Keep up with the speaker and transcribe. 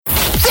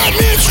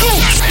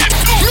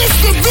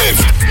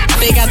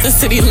got the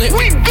city lit.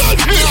 We good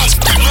here.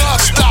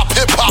 Non-stop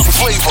hip-hop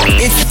flavor.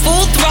 It's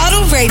Full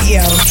Throttle Radio.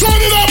 Turn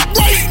it up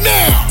right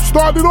now.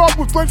 Started off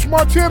with French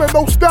Montana,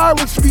 No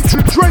Stylist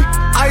featuring Drake.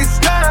 I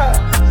style,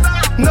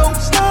 no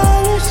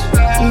stylish,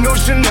 no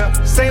Chanel,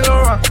 Saint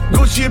Laurent,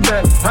 Gucci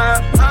bag,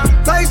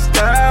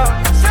 lifestyle,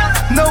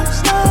 no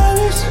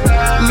stylish,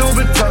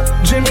 Louis Vuitton,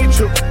 Jimmy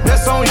Choo,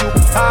 that's on you.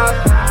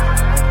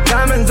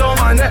 Diamonds on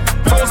my neck,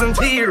 frozen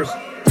tears,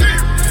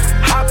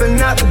 hopping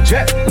out the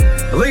jet,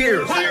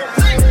 Lears,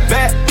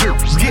 back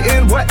hips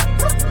getting wet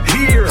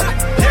here.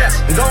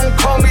 Yes, don't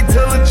call me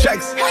till the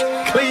checks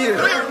clear.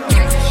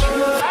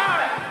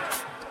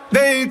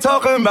 They ain't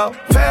talking about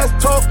fast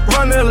talk,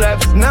 running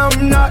laps. Now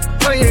I'm not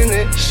playing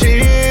it,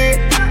 shit.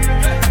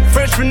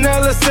 French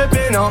vanilla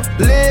sipping on,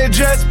 lid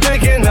just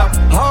picking up.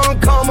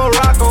 Hong Kong,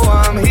 Morocco,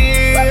 I'm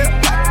here.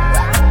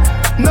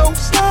 No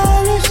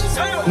stylish,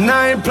 and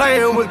I ain't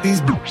playing with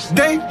these boots.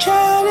 They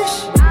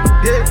childish,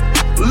 yeah.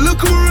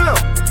 Look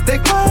around, they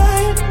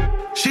quiet.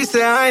 She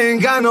said I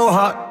ain't got no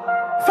heart,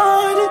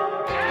 find it.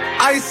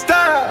 I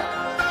style.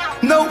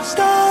 No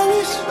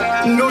stylish,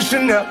 no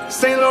Chanel,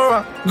 Saint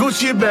Laurent,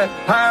 Gucci bag,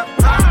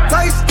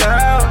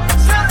 lifestyle.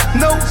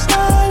 No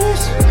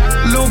stylish,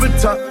 Louis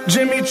Vuitton,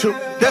 Jimmy Choo,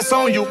 that's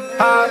on you.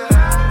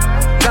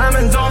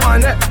 Diamonds on my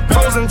neck,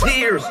 frozen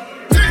tears,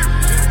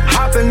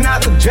 hopping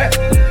out the jet,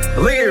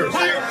 Lears,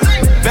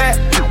 back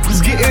is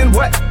getting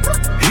wet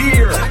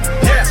here.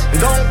 Yes,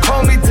 don't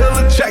call me till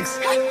the checks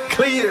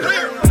clear.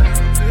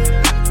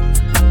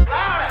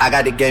 I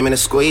got the game in a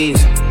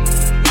squeeze.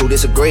 Who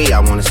disagree? I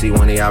wanna see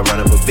one of y'all run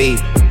up a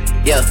beat.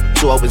 Yeah,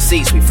 2 open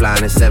seats, we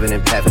flying in 7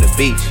 and pat for the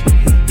beach.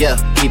 Yeah,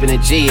 keeping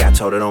it G, I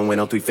told her don't win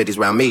no 350s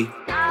round me.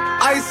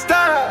 I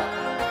style,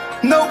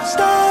 no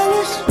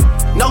stylish,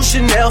 no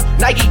Chanel,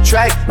 Nike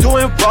track,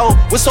 doing roll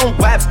with some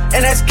waps,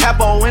 and that's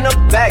capo in the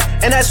back,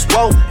 and that's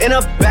roll in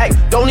the back.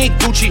 Don't need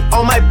Gucci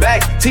on my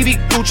back, TV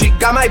Gucci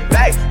got my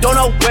back. Don't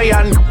know where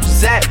y'all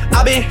niggas at.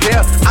 I been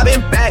here, I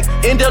been back,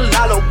 in the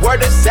lala,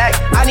 word of Zach.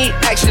 I need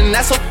action,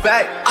 that's a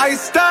fact. I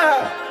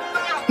style.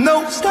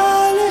 No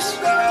stylish,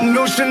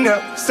 no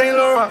Chanel, Saint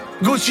Laurent,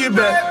 Gucci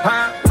bag,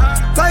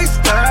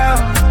 lifestyle.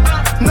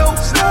 No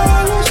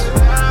stylish,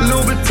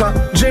 Louis Vuitton,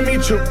 Jimmy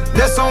Choo,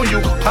 that's on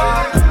you.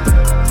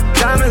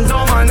 Diamonds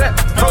on my neck,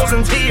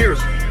 frozen tears,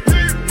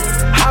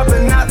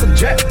 hopping out the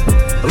jet,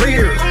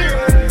 Lears,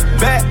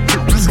 back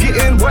is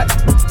getting wet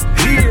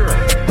here.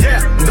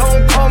 Yeah,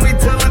 don't call me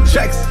till the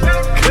checks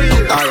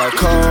clear. I got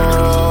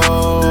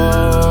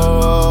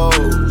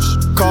calls,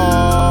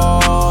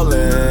 calling,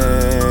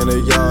 the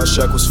young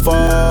check was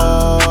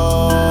fall.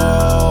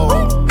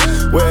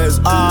 Where's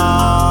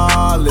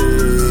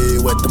Ollie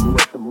with them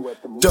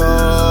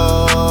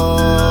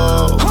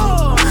dough?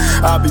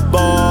 I be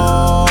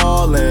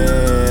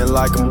ballin'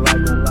 like I'm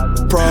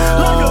pro.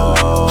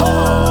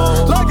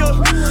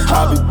 I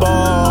be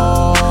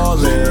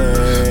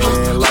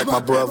ballin' like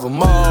my brother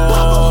Mo.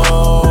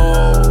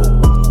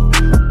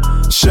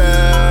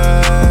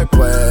 Check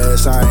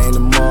West, I ain't a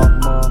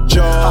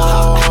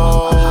Joe.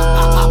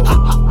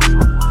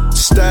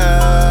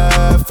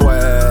 Steph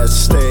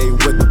West, stay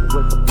with the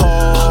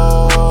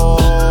pole.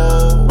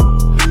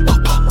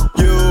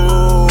 You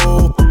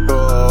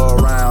go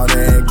around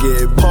and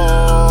get pulled.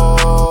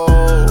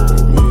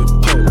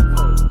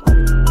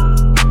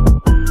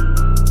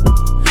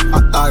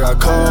 I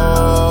got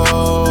calls,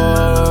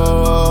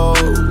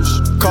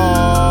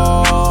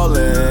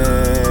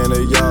 calling,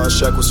 the young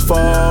check was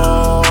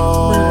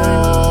fall.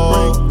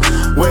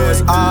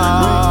 Where's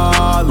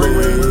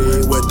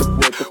Ollie with the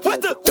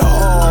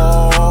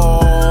dog?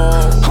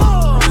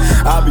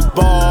 I be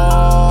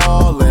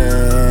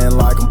ballin'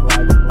 like I'm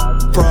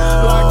pro.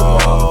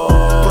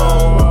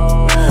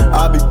 I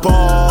be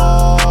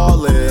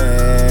ballin'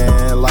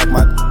 like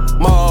my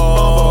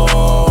Mo.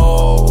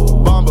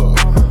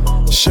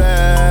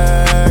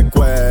 Shaq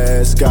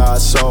West got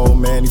so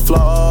many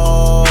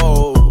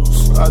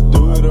flows. I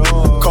do it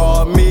all.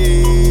 Call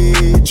me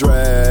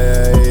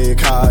Drake.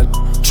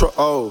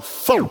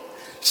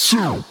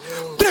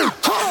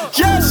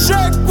 Yeah,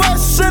 Shaq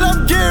West said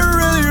I'm getting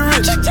really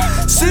rich.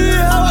 See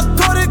how I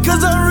caught it,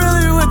 cause I'm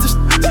really with this.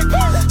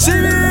 See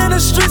me in the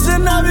streets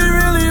and I be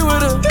really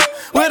with a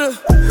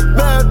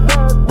bad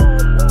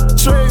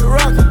straight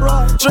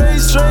rockin'.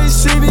 Straight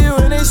see me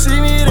when they see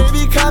me, they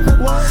be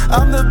coppin'.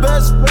 I'm the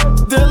best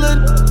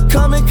dealer,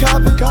 come and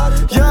cop it.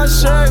 Young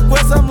Shaq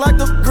West, I'm like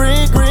the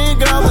green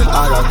goblin.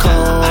 I got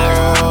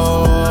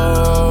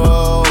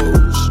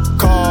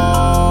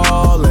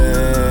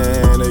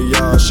calling, the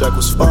young Shaq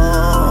was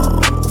phone.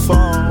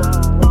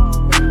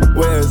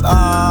 Where's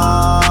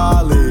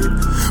Ollie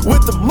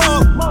with the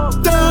muff?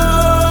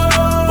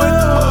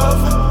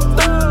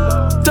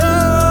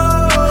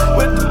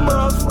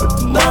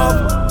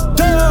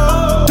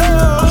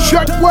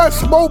 Shaq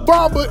West, Mo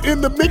Bamba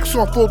in the mix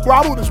on Full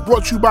Throttle. This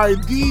brought to you by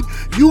Indeed.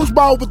 Used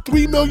by over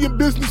 3 million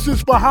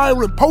businesses for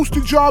hiring. Post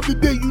a job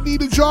today. You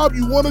need a job?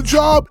 You want a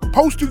job?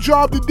 Post a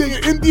job today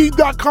at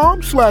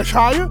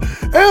Indeed.com/hire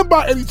and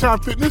by Anytime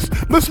Fitness.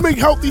 Let's make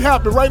healthy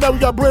happen. Right now we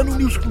got brand new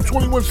music from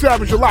 21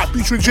 Savage, A Lot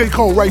featuring J.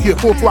 Cole right here.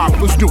 Full Throttle.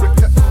 Let's do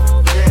it.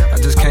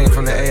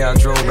 from the A, I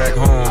drove back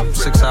home.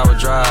 6-hour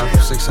drive,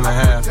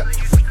 6.5.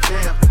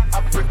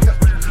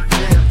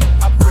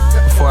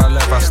 Before I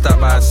left, I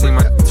stopped by and see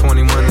my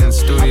 21 in the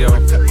studio.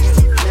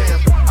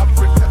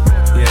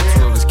 He had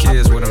 2 of his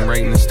kids with him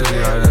right in the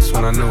studio. That's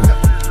when I knew.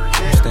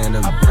 Stand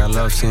up, I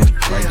love seeing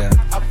like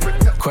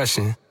that.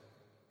 Question.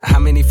 How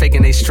many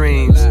faking they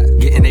streams?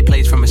 Getting they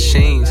plays from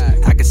machines.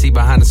 I can see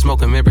behind the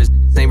smoke and mirrors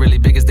ain't really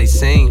big as they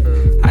seem.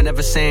 I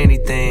never say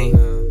anything.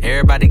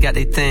 Everybody got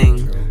their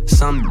thing.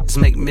 Some niggas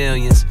make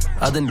millions,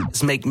 other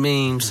niggas make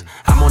memes.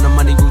 I'm on a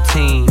money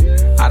routine.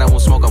 I don't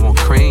want smoke, I want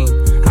cream.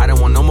 I don't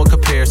want no more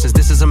comparisons.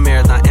 This is a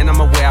marathon, and I'm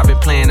aware I've been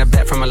playing a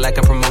bet from a lack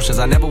of promotions.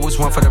 I never was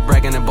one for the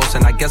bragging and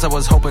boasting. I guess I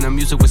was hoping the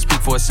music would speak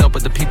for itself,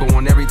 but the people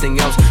want everything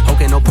else.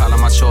 Okay, no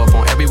problem, I show up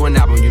on every one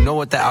album. You know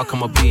what the outcome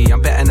will be.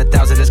 I'm betting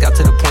 1,000. It's got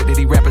to the point that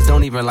these rappers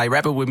don't even like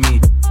rapping with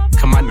me.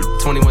 Come on,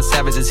 21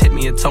 Savage just hit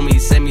me and told me he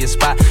sent me a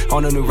spot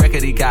on a new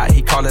record he got.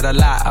 He called it a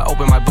lie. I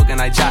opened my book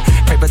and I jot.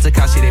 Paper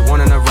Takashi, they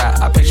wanting a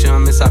rap. I picture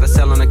him inside a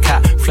cell on the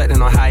cot,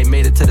 reflecting on how he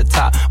made it to the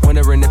top,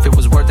 wondering if it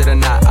was worth it or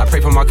not. I pray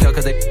for Markel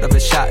cause they up a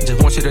shot.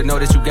 Just want you to know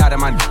that you got it,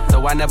 my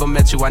though I never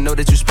met you, I know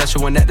that you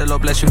special and that the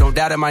Lord bless you, don't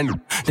doubt it, my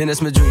Dennis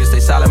Smith Jr., stay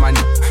solid, my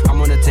I'm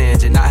on a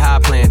tangent, not how I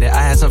planned it.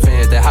 I had some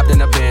fans that hopped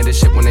in a band and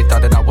shit when they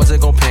thought that I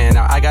wasn't gon' pan.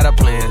 Now I got a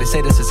plan. They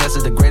say the success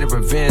is the greatest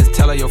revenge.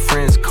 Tell all your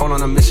friends, call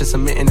on a mission,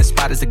 submitting the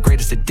spot is the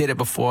greatest that did it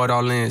before it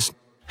all ends.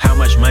 How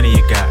much money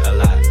you got? A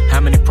lot. How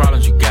many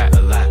problems you got?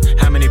 A lot.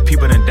 How many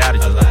people done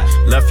doubted you? A lot.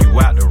 Left you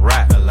out to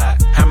rot? A lot.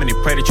 How many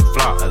pray that you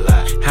flop? A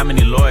lot. How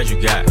many lawyers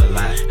you got? A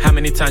lot. How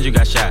many times you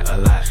got shot? A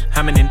lot.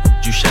 How many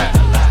you shot?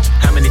 A lot.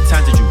 How many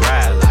times did you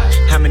ride? A lot.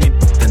 How many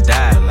done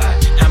died? A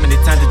lot. How many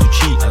times did you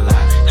cheat? A lot.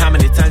 How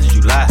many times did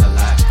you lie? A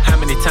lot. How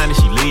many times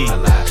did she leave? A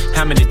lot.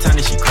 How many times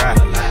did she cry?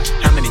 A lot.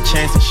 How many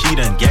chances she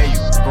done gave you?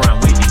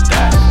 Around with these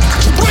died.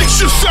 Brace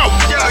yourself!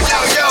 Yo, yo,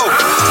 yo!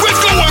 We're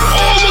going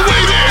all the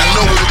way there! You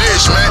know what it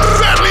is, man.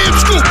 Fatman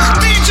Scoop,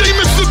 DJ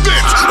Mr.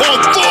 Vince on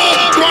Full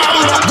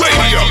Throttle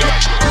Radio.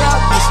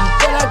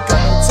 But I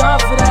got no time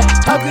for that.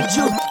 How could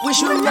you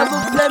wish you never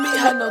play me?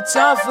 Had no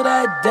time for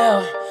that.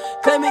 Damn.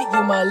 Play me,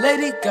 you my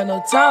lady, got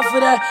no time for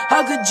that.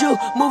 How could you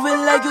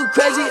moving like you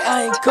crazy?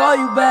 I ain't call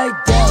you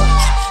back down.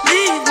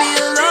 Leave me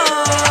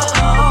alone.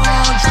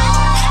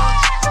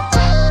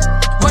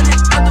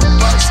 Running out the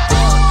bus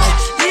down.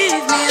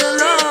 Leave me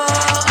alone.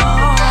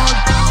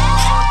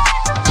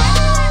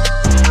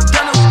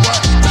 Gonna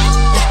what?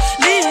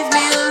 Leave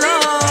me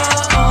alone.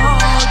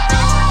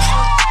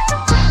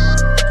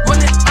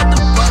 Running out the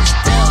bus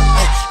down.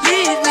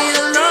 Leave me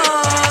alone.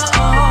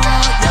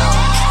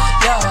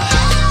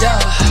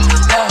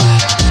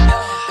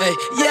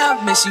 Yeah,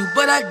 I miss you,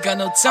 but I got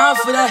no time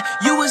for that.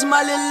 You was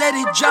my little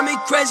lady, drive me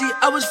crazy.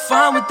 I was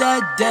fine with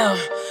that. Damn,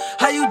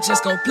 how you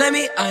just gon' play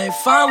me? I ain't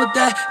fine with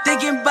that.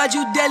 Thinking about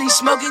you daily,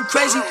 smoking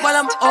crazy while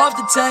I'm off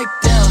the tag.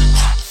 Down,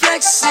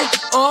 flexing,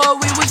 oh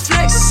we was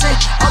flexing.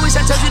 Always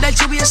I told you that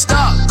you be a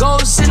star.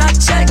 Goals in our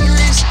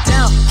checklist.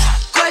 Down,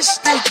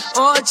 question,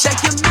 or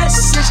check your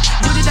message.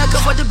 Knew that I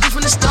could want to be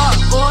from the start,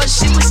 or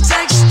she was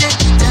texting.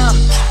 Down,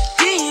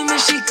 demon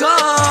she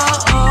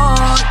called.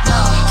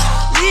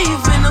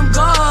 Leaving them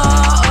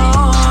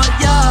gone,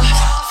 yeah.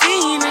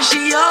 Fiending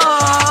she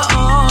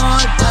on,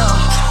 yeah.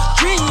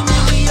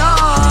 Dreaming we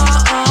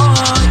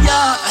on,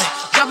 yeah.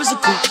 Dropping some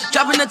cool,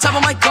 dropping the top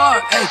of my car,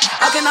 ayy.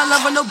 I cannot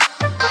love her no.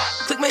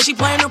 Click man, she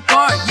playing her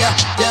part, yeah.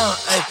 Down,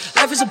 ayy.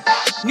 Life is a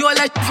knew all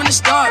that shit from the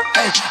start,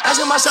 ayy.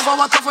 Asking myself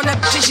how I come from that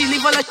bitch and she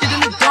leave all that shit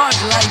in the dark,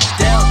 like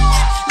down.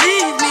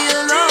 Leave me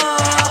alone.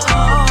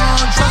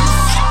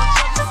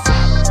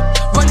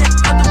 Running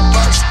out the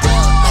bus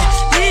down,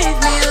 leave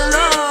me alone.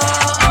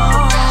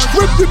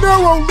 De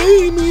Niro,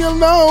 leave me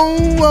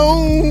alone.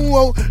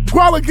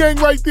 Guala Gang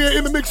right there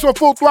in the mix on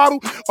Full Throttle.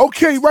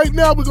 Okay, right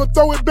now we're gonna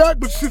throw it back,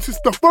 but since it's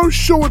the first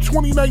show of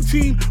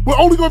 2019, we're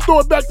only gonna throw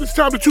it back this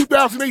time to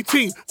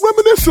 2018.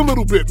 Reminisce a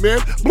little bit,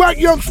 man. Black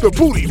Youngster,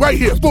 Booty, right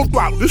here, Full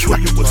Throttle. This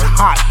record was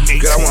hot,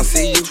 Nate. Girl, I wanna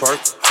see you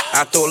twerk.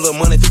 I throw a little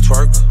money to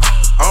twerk.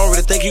 I don't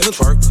really think you can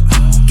twerk.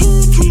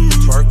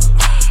 Twerk.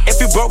 If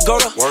you broke, go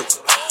to work.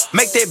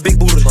 Make that big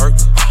booty twerk.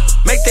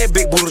 Make that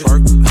big booty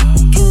twerk.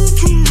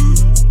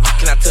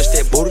 Can I touch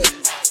that booty?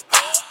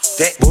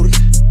 That booty?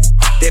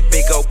 That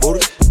big old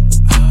booty?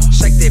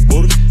 Shake that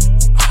booty.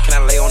 Can I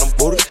lay on them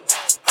booty?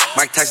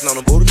 Mike Tyson on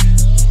the booty.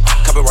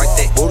 Copyright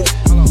that booty.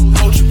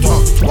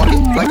 Walk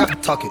it like I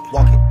talk it.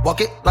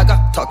 Walk it like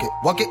I talk it.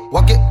 Walk it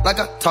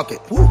like I talk it.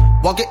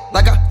 Walk it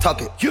like I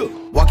talk it.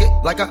 Walk it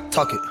like I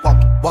talk it.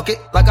 Walk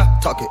it like I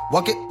talk it.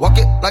 Walk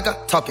it like I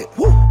talk it.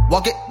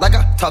 Walk it like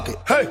I talk it.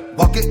 Hey,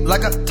 walk it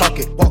like I talk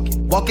it. Walk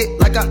it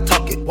like I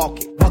talk it. Walk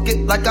it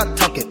like I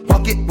talk it.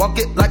 Walk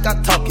it like I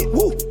talk it.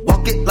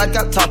 Walk it like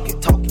I talk it.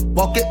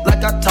 Walk it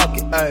like I talk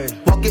it. Hey,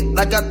 walk it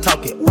like I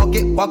talk it. Walk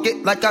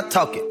it like I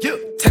talk it.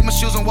 Take my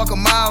shoes and walk a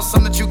mile,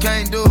 something that you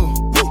can't do.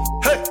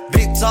 Hey,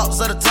 big talks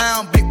of the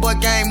town, big boy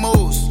gang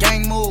moves.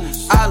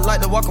 I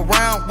like to walk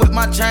around with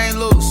my chain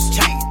loose.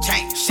 Chain.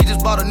 She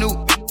just bought a new,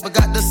 but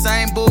got the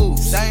same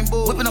booze.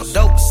 Whipping up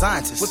dope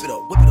scientists. Whip it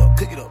up,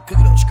 cook it up.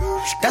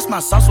 That's my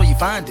sauce where you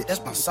find it.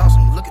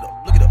 Look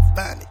it up.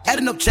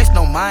 Adding up checks,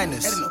 no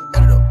minus.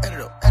 Add it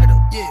up,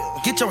 yeah.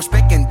 Get your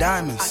respect in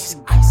diamonds.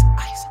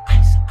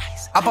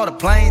 I bought a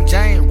plain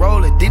Jane,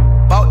 roll it, did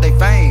bought they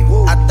fame.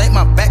 I think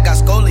my back got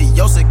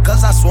scoliosis,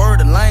 cause I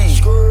swerved the lane.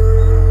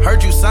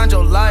 Heard you signed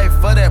your life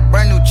for that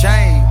brand new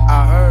chain.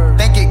 I heard.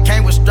 Think it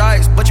came with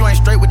stripes, but you ain't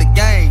straight with the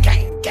game.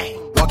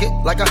 Walk it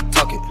like I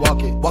talk it.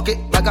 Walk it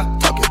like I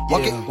talk it.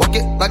 Walk it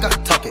like I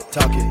talk it.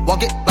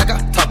 Walk it like I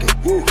talk it.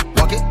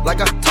 Walk it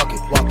like I talk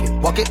it.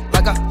 Walk it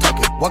like I talk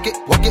it.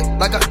 Walk it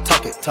like I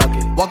talk it.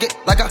 Walk it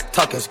like I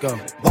talk it. Let's go.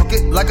 Walk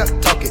it like I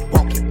talk it.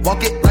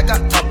 Walk it like I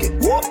talk it.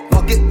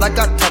 Walk it like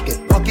I talk it.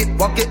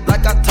 Walk it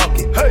like I talk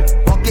it. Hey,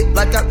 walk it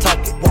like I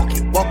talk it. Walk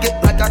it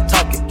like I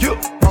talk it.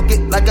 Walk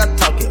it like I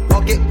talk it.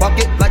 Walk it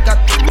like I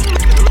talk it.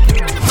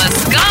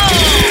 Let's go.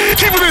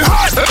 Keeping it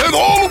hot and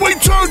all the way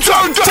turned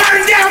down.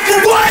 Turn down for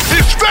what?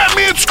 It's Fat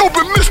Man Scoop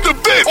and Mr.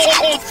 Vince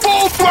on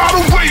Full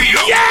Throttle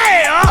Radio.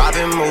 Yeah! I've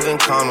been moving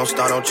calm, don't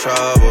start no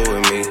trouble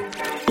with me.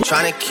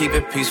 Trying to keep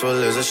it peaceful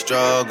is a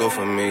struggle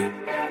for me.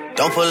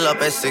 Don't pull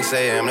up at 6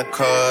 a.m. to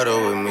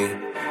cuddle with me.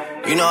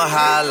 You know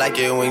how I like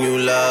it when you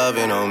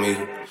loving on me.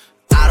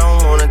 I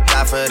don't wanna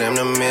die for them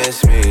to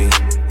miss me.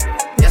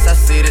 Yes, I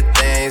see the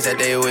things that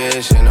they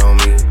wishing on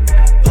me.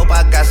 Hope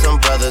I got some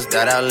brothers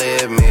that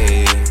outlive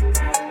me.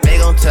 They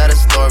gon' tell the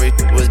story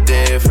was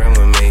different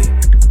with me.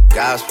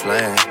 God's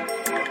plan,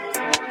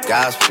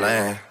 God's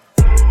plan.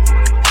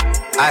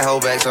 I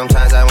hold back,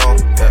 sometimes I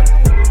won't, yeah.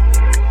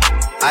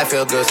 I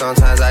feel good,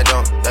 sometimes I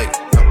don't, like,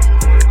 no.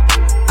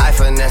 I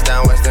finesse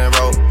down Western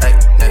Road, like,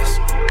 next.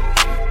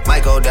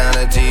 Might go down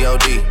to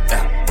G.O.D.,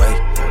 yeah, wait.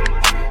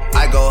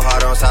 I go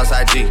hard on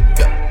Southside G,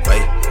 yeah,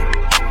 wait.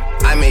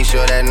 I make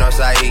sure that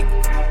Northside eat.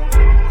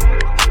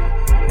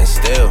 And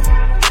still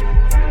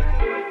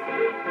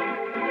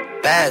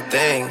bad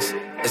things,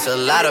 it's a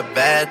lot of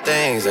bad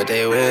things that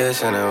they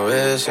wish and they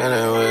wish and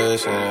they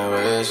wish and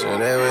they wish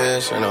and they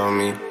wishing on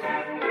me.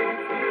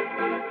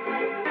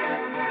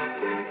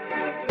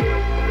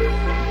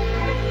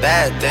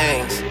 Bad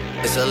things,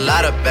 it's a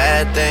lot of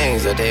bad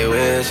things that they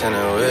wish and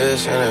they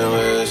wish and they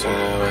wish and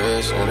they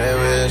wish and they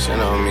wishing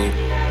on me.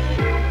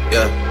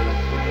 Yeah.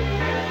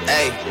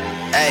 Hey.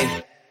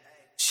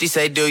 She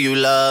say, do you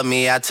love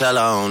me? I tell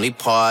her only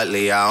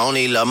partly. I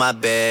only love my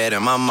bed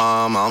and my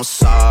mama, I'm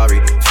sorry.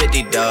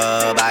 50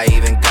 dub, I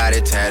even got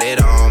it tatted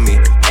on me.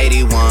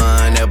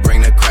 81, they'll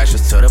bring the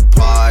crashers to the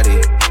party.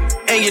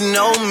 And you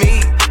know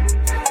me,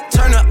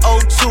 turn the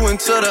 02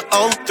 into the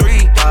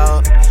 03,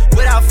 dawg.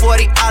 Without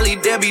 40 Ollie,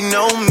 there be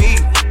no me.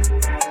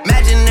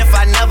 Imagine if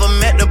I never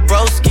met the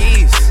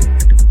broskies.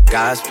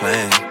 God's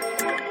plan,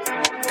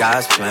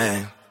 God's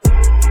plan.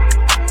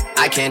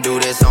 I can't do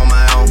this on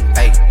my own,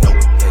 hey, no,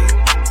 hey.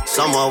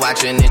 Someone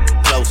watching it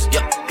close,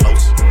 yup,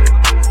 close.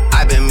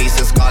 I've been me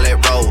since Scarlet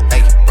Road,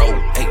 hey,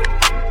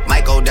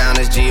 Might go down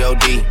as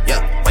G.O.D.,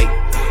 yup, wait.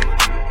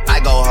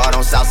 I go hard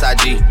on Southside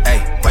G,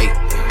 hey, wait.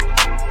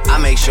 I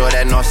make sure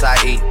that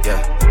Northside eat,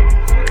 yeah.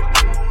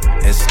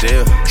 And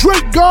still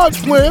Drake, God's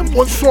Plan,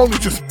 one song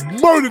that just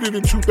murdered it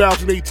in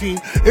 2018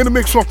 in the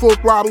mix on Full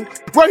Throttle.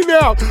 Right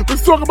now,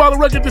 let's talk about a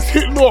record that's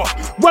hitting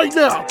off. Right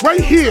now,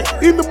 right here,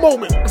 in the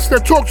moment. It's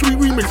that Talk To Me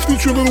remix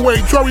featuring Lil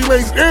Wayne, Tory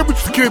Lanez, and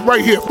Rich the Kid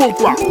right here, Full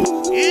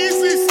Throttle.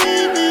 Easy,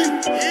 Stevie,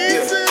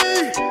 easy.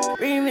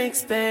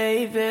 Remix,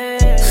 baby.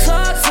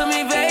 Talk to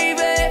me,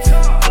 baby.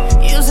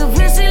 You's a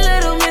pretty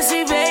little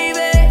missy,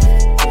 baby.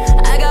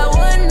 I got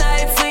one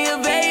night for you,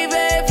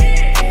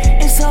 baby.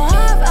 It's so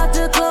hard out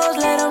the clothes,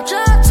 let them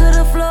drop to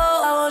the floor.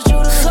 I want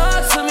you to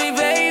talk to me,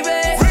 baby.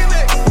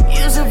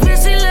 You's a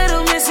pretty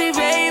little missy,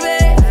 baby.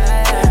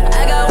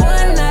 I got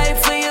one night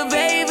for you,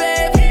 baby.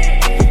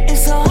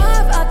 It's so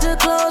hard out the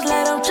clothes,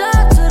 let them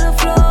drop to the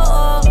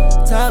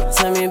floor. Talk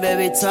to me,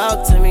 baby,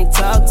 talk to me,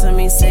 talk to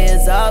me. Say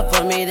it's all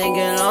for me, then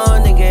get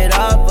on, then get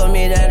off for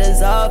me. That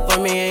is all for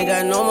me, ain't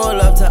got no more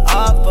love to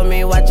offer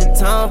me. Watch your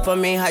tone for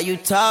me, how you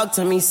talk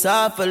to me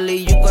softly.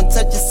 You gon'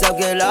 touch yourself,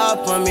 get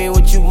off on me.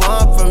 What you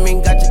want from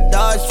me, got your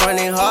dogs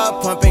running,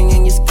 heart pumping,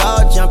 and your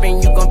skull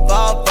jumping. You gon'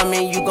 fall for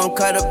me, you gon'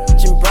 cut a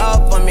bitch and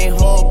brawl for me.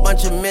 Whole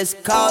bunch of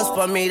missed calls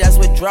for me, that's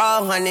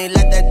withdrawal, honey.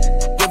 Let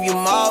that give you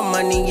more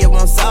money, it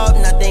won't solve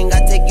nothing. I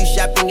take you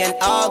shopping in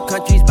all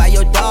countries, buy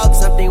your dog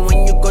something.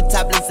 When you go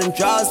topless and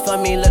draws for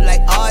me, look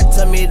like art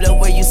to me. The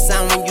way you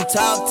sound when you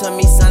talk to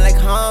me, sound like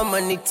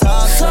harmony.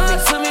 Talk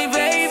to me,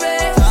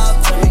 baby.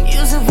 Talk to me.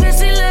 You's a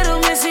pretty little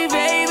missy,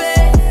 baby.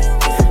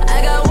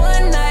 I got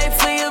one night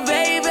for you,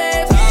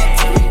 baby.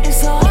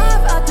 It's so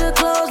hard out the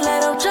clothes,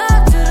 let them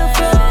drop to the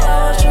floor. I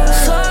want you to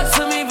talk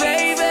to me,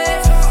 baby.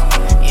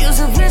 You's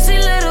a pretty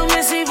little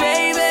missy,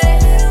 baby.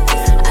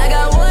 I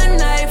got one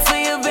night for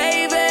you,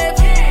 baby.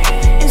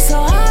 It's so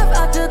hard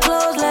out the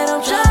clothes, let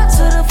them drop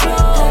to the floor.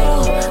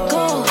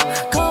 Go,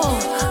 go,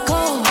 go,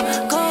 go,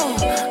 go,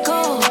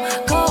 go,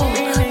 go,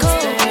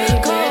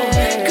 go.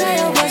 Girl,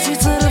 your pussy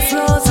to the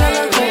floor, tell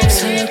her go.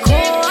 Tell her go,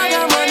 I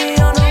got money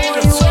on the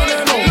one you wanna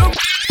know.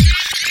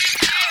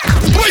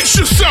 Brace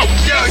yourself.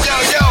 Yo.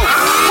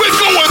 We're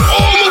going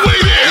all the way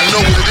there. You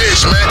know what it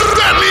is, man.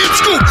 Fat Man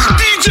Scoop,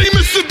 DJ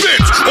Mr.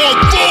 Vince on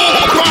Full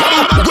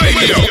Throttle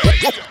Radio.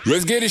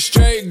 Let's get it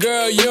straight,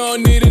 girl, you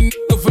don't need a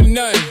nigga for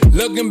nothing.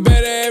 Looking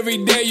better every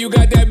day, you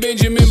got that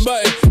Benjamin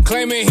Button.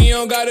 Claiming he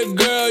don't got a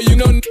girl, you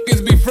know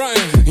niggas be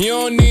frontin'. You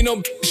don't need no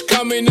bitch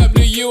coming up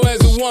to you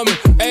as a woman.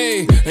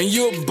 Ayy, and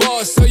you a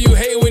boss, so you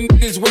hate when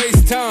niggas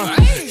waste time.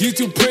 You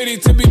too pretty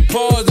to be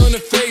paused on the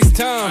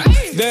FaceTime.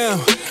 Damn,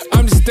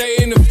 I'm just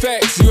stating the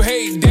facts. You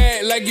hate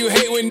that like you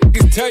hate when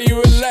niggas tell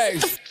you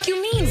relax.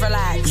 You mean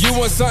relax? You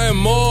want something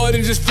more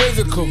than just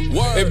physical.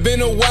 It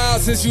been a while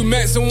since you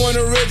met someone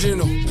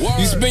original.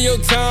 You spend your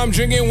time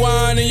drinking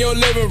wine in your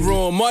living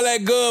room. All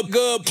that good,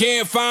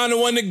 can't find the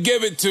one to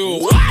give it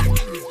to.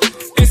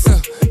 It's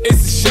a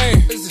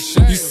shame.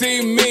 You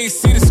see me,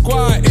 see the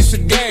squad, it's a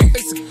game.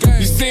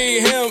 You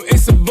see him,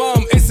 it's a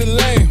bum, it's a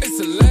lame.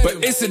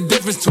 But it's a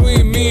difference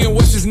between me and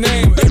what's his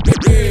name.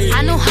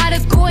 I know how to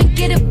go and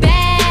get a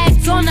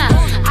bag on her.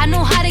 I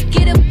know how to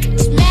get a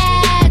bitch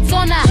mad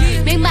on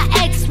her. Make my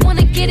ex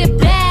wanna get it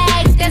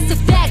back. That's a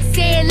fact.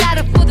 Say a lot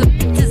of for the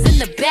bitches in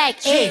the back.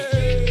 Hey,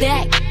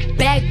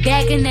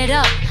 backing it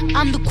up.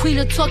 I'm the queen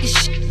of talking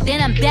shit,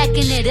 then I'm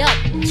backing it up.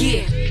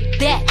 Yeah,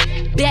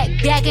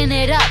 backing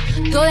it up.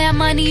 Throw that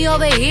money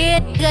over here,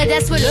 nigga,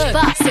 that's what the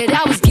fuck. Said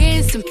I was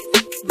getting some,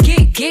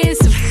 getting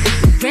some.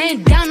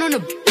 Ran down on a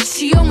bitch,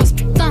 she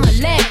almost on her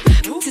leg.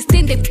 Just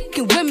think they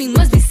fucking with me,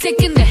 must be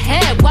sick in the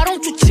head. Why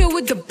don't you chill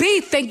with the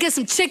beef and get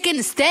some chicken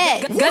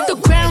instead? Got the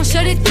crown,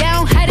 shut it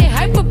down, had it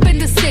hype up in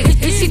the six.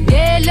 If she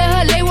dead, let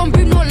her lay, won't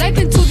bring no life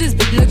into this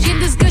bitch. Looking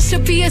this good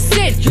should be a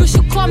sin. You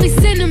should call me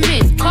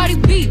Cinnamon. Cardi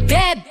B,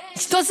 bad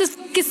bitch, those is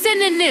fucking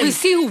synonyms. We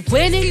see who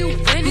winning,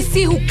 we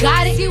see who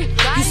got it. You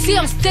see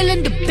I'm still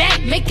in the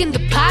bank making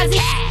deposits.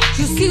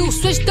 You see who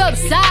switched up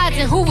sides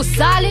and who was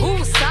solid.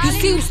 You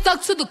see who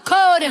stuck to the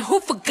code and who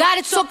forgot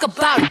it. Talk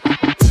about it.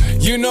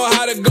 You know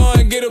how to go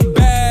and get a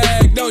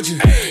bag, don't you?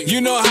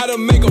 You know how to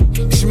make a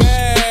bitch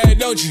mad,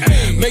 don't you?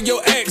 Make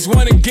your ex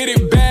wanna get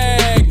it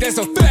back. That's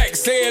a fact.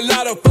 Say a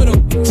lot of for the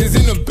bitches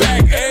in the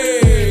back.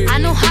 Ay. I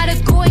know how to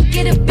go and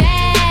get a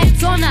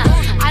bag on her.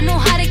 I know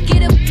how to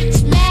get a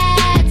bitch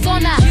mad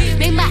on her.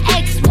 Make my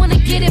ex wanna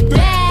get it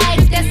back.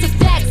 That's a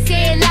fact.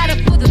 Say a lot of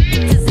for the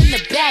bitches in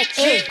the back.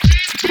 Ay.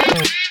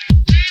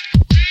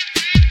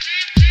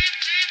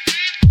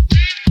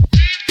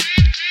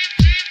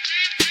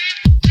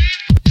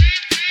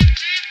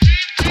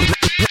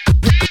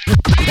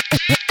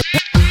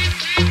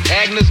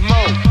 Agnes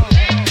Mo,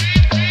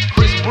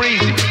 Chris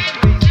Breezy,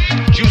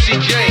 Juicy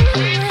J.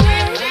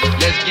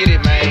 Let's get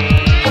it, man.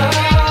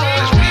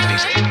 Let's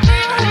remix it.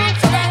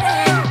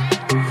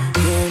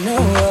 You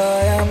know why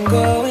I'm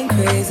going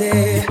crazy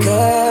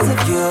because of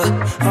you,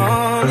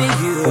 only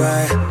you. I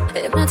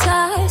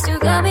hypnotized, you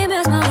got me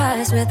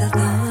mesmerized with the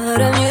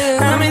thought of you.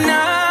 I mean,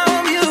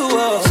 I'm you.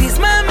 Oh. She's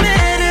my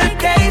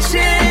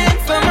medication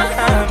for my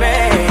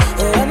heartbreak.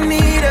 Oh, I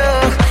need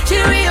her. She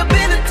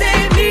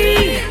rehabilitate me.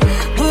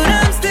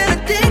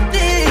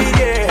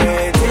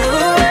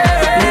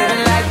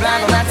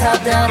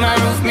 My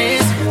roof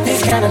miss.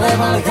 This kind of love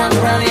only comes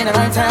around in a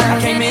lifetime.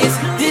 I can't miss.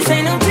 This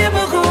ain't no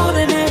typical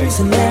ordinary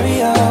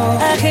scenario.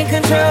 I can't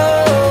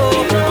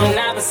control. When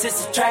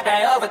opposites attract,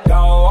 I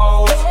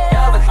overdose.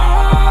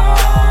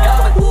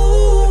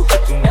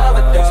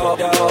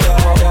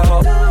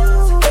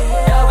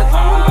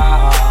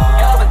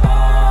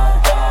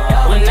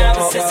 When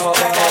opposites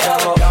attract, I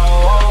overdose.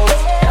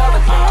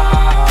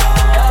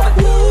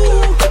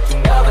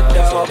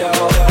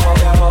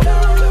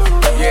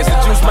 Yeah, it's a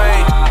juice, man.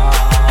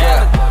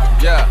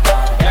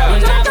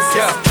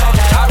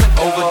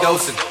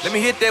 Overdosing. Let me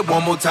hit that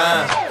one more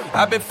time.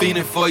 I've been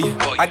feeling for you.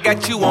 I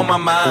got you on my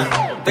mind.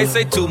 They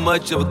say too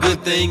much of a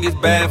good thing is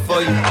bad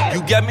for you.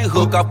 You got me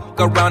hooked, I'll fuck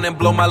around and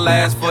blow my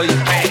last for you.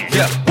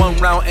 Yeah, one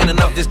round ain't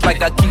enough, just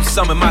like I keep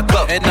some in my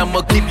cup. And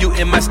I'ma keep you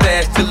in my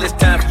stash till it's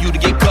time for you to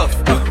get cuffed.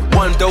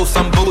 One dose,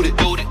 I'm booted.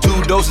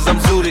 2 doses, I'm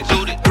zooted.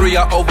 3,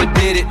 I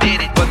overdid it.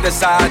 But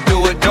that's how I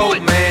do it.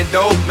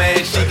 Dope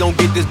man, she gon'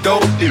 get this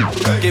dope.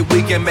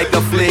 We can make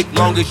a flick,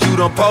 long as you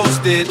don't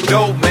post it.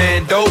 Dope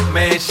man,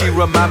 she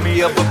remind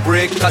me of a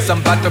brick. Cause I'm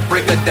about to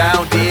break her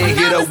down, then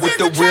hit her with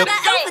the whip.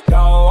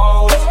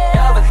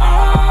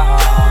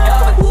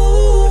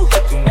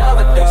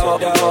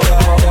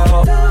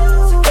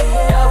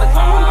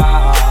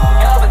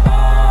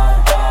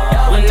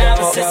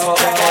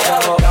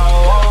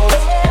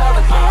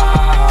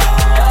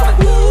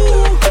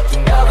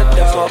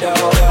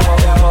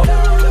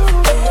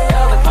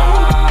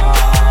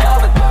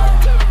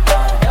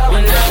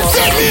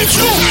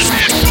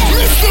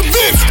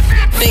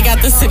 They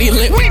got the city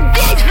lit. We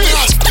got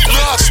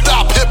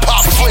non-stop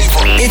hip-hop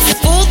flavor. It's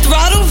Full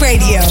Throttle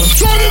Radio.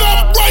 Turn it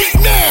up right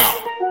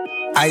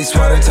now. Ice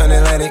water turn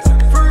Atlantic.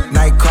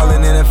 Night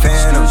calling in a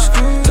phantom.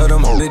 Told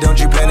them, holy, don't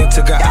you panic.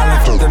 Took an island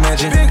from the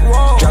mansion.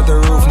 Drop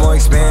the roof, more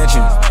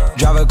expansion.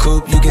 Drive a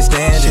coupe, you can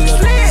stand it.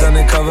 She's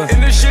undercover.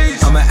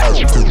 I'm an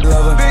absolute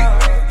lover.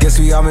 Guess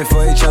we all meant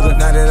for each other.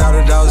 Now that all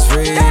the dogs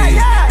free,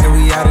 and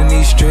we out in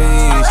these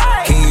streets.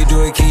 Can you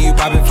do it? Can you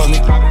pop it for me?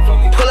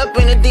 Pull up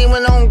in a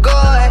demon on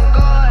guard.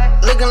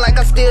 Looking like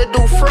I still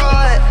do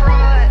fraud.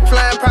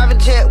 Flying private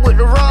jet with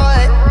the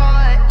rod.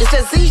 It's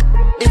that Z.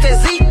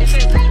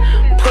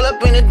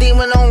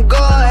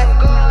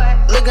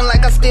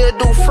 still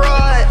do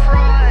fraud.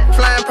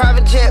 Flying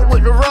private jet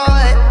with the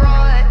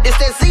rod. It's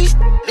that Z,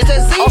 it's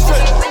that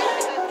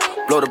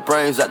Z. Blow the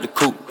brains out the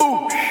coop.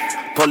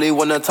 Polly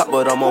one on top,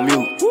 but I'm on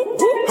mute.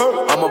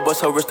 I'ma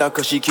bust her wrist down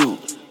cause she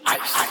cute.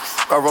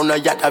 Girl on the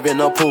yacht, I've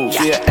been on pool.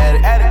 She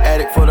an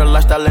addict for the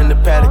lifestyle in the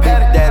paddock.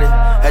 Daddy,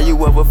 have you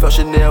ever felt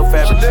Chanel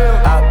fabric?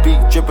 I be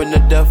dripping to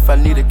death, I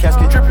need a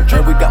casket.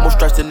 And we got more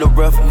strikes in the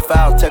rough, we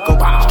foul tech em.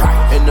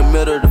 In the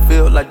middle of the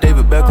field like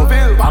David Beckham.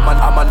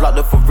 I'm locked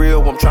up for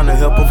real, I'm tryna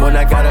help him. When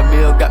I got a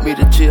meal, got me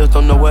the chills,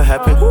 don't know what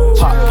happened.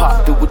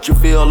 Pop, do what you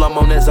feel, I'm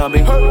on that zombie.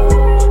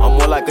 I'm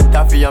more like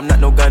Gaddafi, I'm not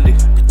no Gandhi.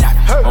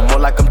 I'm more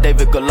like I'm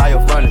David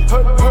Goliath running.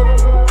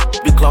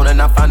 Be cloning,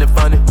 I find it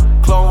funny.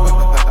 Clone.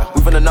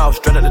 We finna know,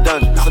 straight out the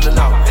dungeon.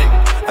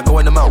 I go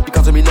in the mouth,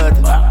 because of me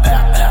nothing.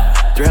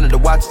 300 the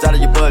watch is out of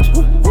your budget.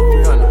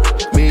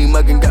 300. Mean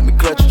muggin' got me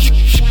clutching.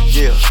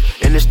 Yeah,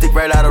 and this stick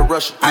right out of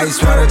Russia.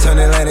 Ice water turn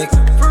Atlantic.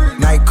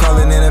 Night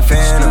calling in a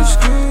phantom.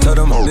 Told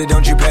them,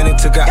 don't you panic.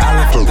 Took an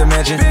island from the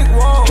mansion.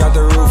 Drop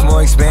the roof,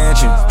 more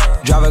expansion.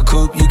 Drive a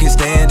coupe, you can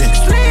stand it.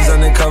 He's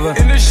undercover.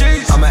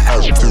 I'm an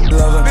absolute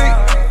lover.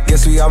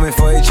 Guess we all meant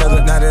for each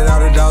other. Now that all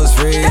the dogs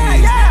free,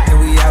 and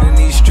we out in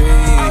these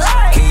streets.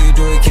 Can you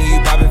do it? Can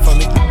you pop it for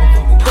me?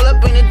 Pull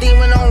up in the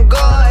demon on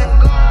guard.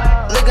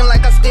 Looking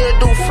like I still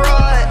do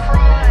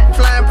fraud.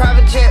 Flying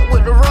private jet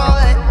with the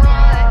rod.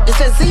 It's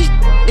that Z,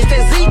 it's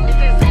that Z.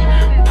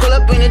 Pull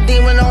up in the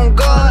demon on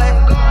guard.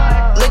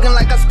 Looking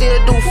like I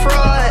still do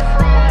fraud.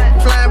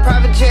 Flying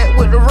private jet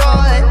with the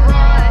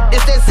rod.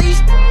 It's that Z,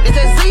 it's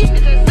that Z.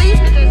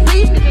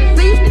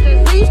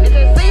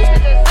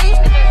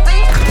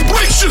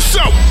 Brace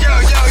yourself. Yo.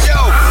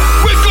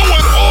 We're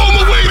going all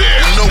the way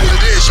there. You know what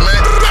it is,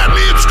 man.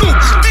 Batman Scoop,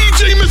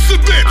 DJ Mr.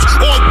 Vince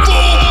on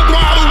Full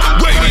Throttle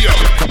Radio.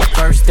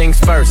 First things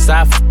first,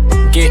 I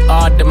get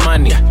all the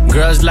money.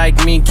 Girls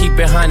like me, keep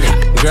it honey.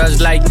 Girls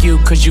like you,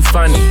 cause you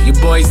funny. You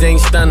boys ain't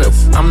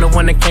stunners. I'm the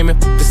one that came in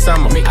the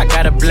summer. I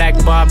got a black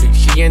Barbie,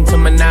 she into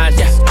Minaj.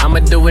 I'ma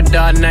do it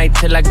all night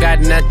till I got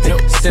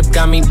nothing. Sip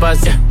got me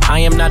buzzing. I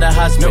am not a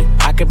husband.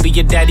 I could be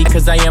your daddy,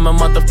 cause I am a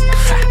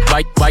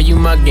why you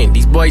mugging?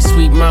 These boys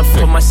sweet muffin.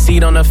 Put my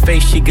seat on her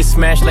face, she get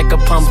smashed like a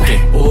pumpkin.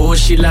 Ooh,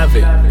 she love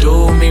it.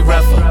 Do me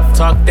rougher.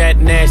 Talk that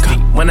nasty.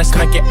 When I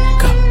smack it,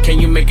 can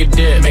you make a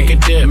dip? Make a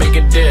dip, make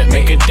a dip,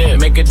 make a dip,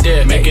 make a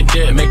dip, make a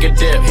dip, make a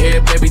dip.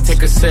 Here, baby,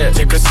 take a sip,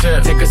 take a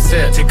sip, take a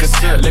sip, take a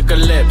sip. Lick a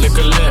lip, lick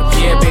a lip.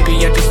 Yeah,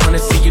 baby, I just wanna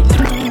see you.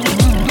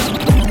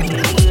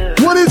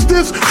 What is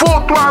this?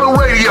 Full Throttle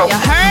Radio. You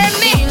heard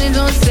me. Feelings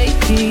on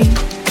safety,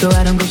 so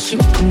I don't go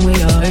shooting where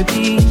your heart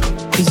be.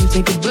 Cause you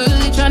take a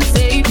bullet trying to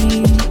save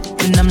me,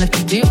 and I'm left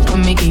to deal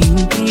with making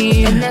you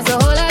bleed. And there's a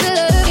whole lot of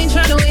love, ain't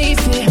trying to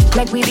waste it.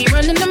 Like we be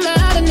running them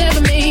out and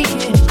never make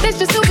it. That's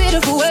just too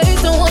bitter for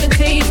words, don't wanna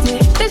taste it.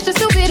 That's just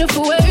too bitter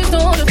for words,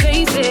 don't wanna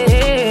face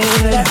it.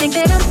 But I think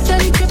that I'm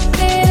done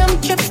tripping,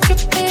 I'm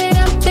tripping.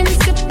 I've been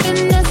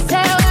sipping, that's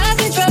how I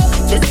control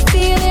this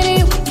feeling.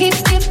 You keep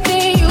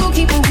giving, you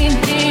keep moving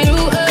it.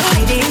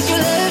 Maybe it's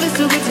your love, it's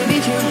too good to be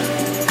true.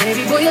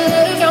 Baby boy, your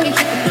love got me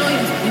tripping on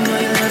you. You know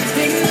your love is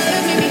big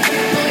enough, make me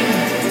tripping on you.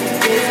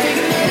 It's big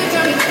enough,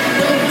 got me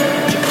tripping on you.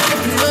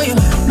 Tripping on you.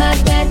 My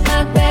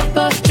bad,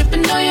 boss,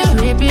 tripping on you.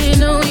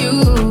 Tripping on you.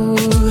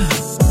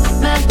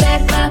 My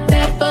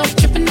bad, boss,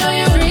 tripping on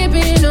you.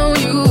 Tripping on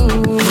you.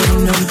 You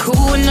know I'm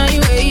cool when now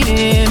you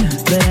waiting,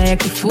 but I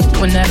act a fool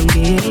when I don't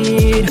get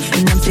it.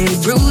 And I'm steady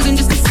bruising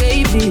just to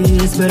save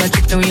this, but I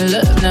tripped on your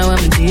love, now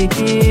I'm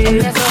addicted.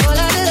 And that's a whole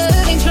lot of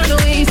love, ain't tryna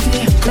waste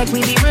it. Like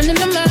we be running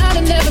them out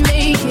and never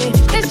make it.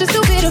 That's just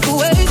too bitter for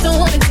words, don't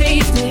wanna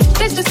taste it.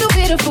 That's just too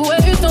bitter for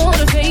words, don't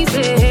wanna face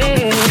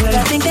it. But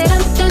I think that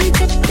I'm done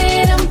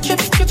tripping, I'm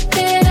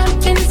tripping.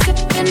 I've been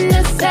sipping,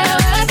 that's how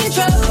I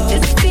control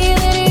this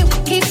feeling. You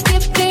keep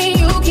giving,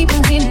 you keep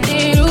moving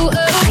it.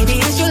 Maybe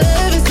it's your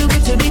love, it's too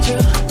good to be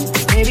true.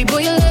 Baby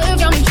boy, your love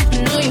got me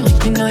tripping on you.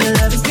 You know your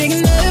love is big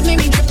enough, make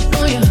me tripping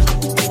on you.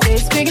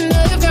 It's big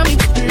enough, got me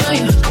tripping on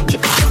you.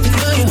 Tripping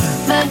on you.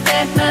 My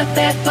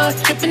bad, boss,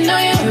 tripping on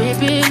you.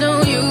 Tripping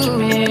on you.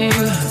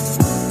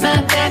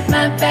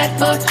 My bad,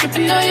 boss,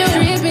 tripping on you.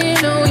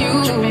 Tripping on you.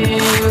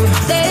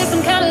 There's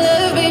some kind of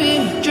love,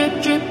 baby. Drip.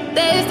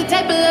 There's the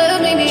type of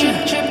love, maybe.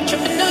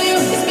 Tripping on you.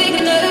 It's big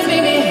enough,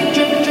 baby.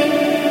 Drip.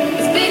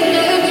 It's big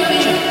enough, got me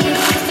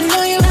tripping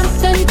on you. I'm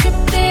done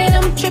tripping,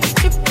 I'm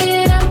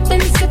tripping. I've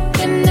been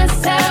sipping,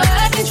 that's how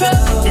I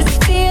control this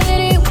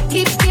feeling. You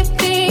keep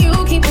giving, you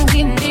keep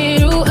moving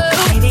it.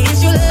 Maybe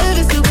it's your love,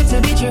 it's too good to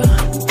be true.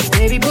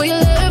 Baby boy, your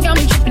love got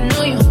me tripping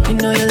on you. You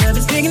know your love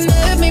is big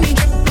enough, make me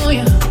tripping on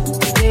you.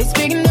 It's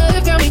big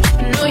enough, got me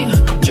tripping on you.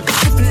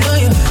 Tripping on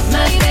you.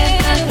 My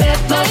bad,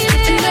 boss,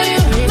 tripping on you.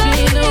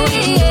 Tripping on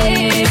you.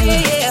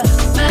 Yeah.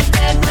 My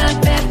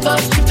bad,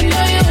 boss, tripping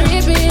on you.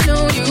 Tripping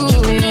on you.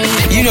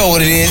 You know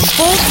what it is.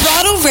 Full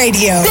Throttle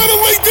Radio. Better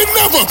late than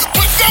never,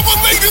 but never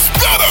late is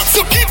better.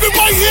 So keep it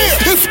right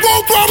here. It's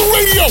Full Throttle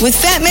Radio. With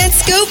Fatman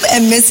Scoop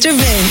and Mr.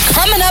 Vince.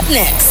 Coming up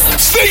next.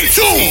 Stay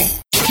tuned.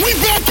 We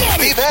back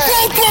at it.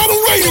 Full Throttle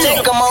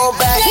Radio. Come on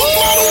back. Full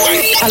Throttle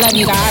Radio. I love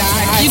you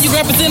guys. You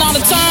represent all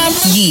the time?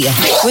 Yeah.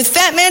 With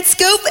Fat Man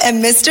Scoop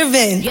and Mr.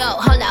 Vin. Yo,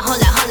 hola,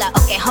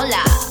 okay,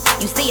 hola.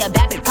 You see a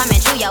bad bitch coming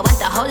through, yo,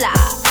 what's the hola?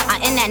 I'm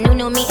in that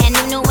new me and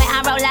new when I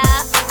roll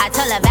up. I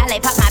tell a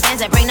valet, pop my Benz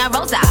and bring the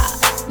rosa.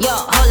 Yo,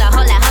 hola,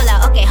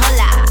 okay,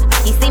 hola.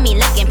 You see me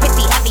looking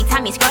pretty every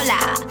time you scroll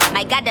up.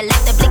 My God, to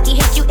let the blicky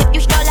hit you if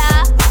you stroll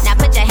up. Now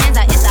put your hands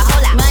up, it's a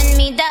hola. Run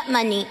me the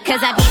money,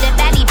 cause I be the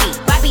baddie beat.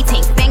 Barbie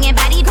tank, banging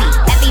body beat.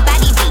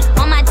 Everybody beat,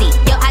 on my D.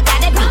 Yo, I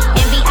gotta be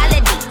in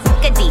reality.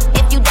 Good D,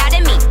 if you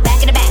doubted me. Back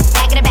in the back,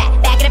 back in the back,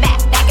 back in the back,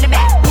 back in the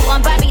back. Who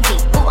on Barbie D?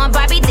 Who on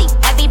Barbie D?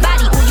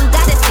 Everybody, who you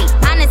gotta see.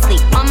 Honestly,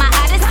 on my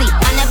odyssey,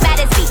 on the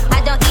baddest beat.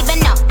 I don't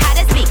even know how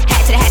to speak.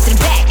 Hat to the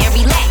back and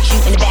relax. You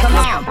in the back. Come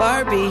on,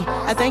 Barbie.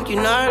 I think you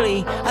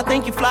gnarly. I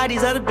think you fly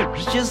these other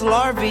bitches just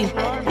larvae.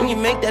 And you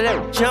make that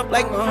jump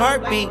like my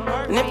heartbeat.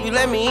 And if you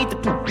let me eat the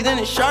poop, then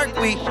it's Shark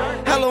Week.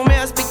 Hello, may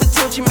I speak to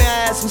Tucci? May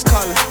I ask who's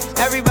calling?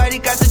 Everybody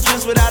got the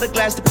juice without a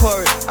glass to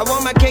pour it. I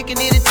want my cake and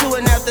eat it too,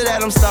 and after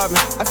that I'm starving.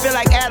 I feel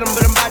like Adam,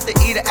 but I'm about to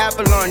eat an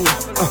apple on you.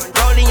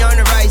 Rolling on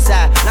the right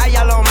side, now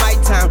y'all on my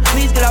time.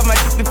 Please get off my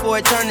dick before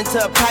it turn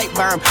into a pipe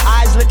bomb.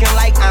 Eyes looking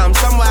like I'm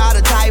somewhere out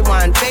of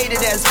Taiwan.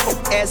 Faded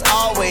as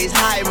always.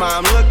 Hi,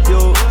 mom, look,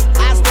 dude.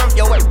 I stump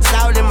your ass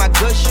out in my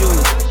good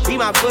shoes. Be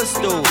my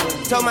footstool.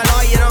 Told my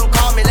lawyer don't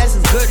call me, that's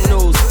his good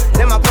news.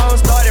 Then my phone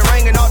started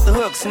ringing off the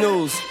hook,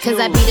 snooze. Cause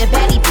I be the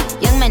baddie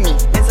beat, young money.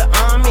 It's an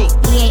army.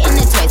 He ain't in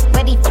the toys,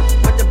 but he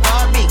with the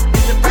Barbie.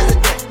 He's the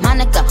president.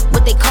 Monica,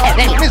 what they call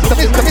me. Mr.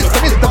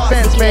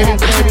 Benz, baby.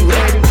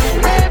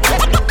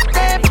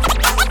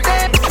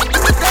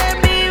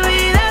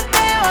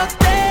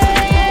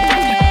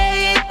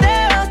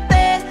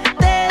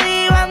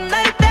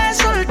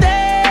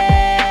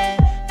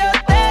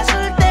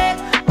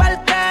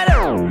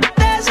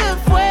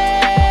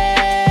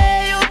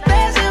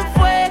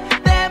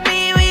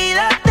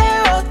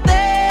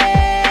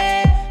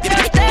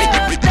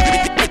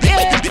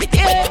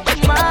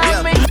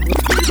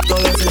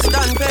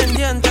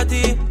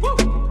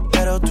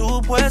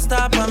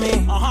 Pa'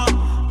 mí,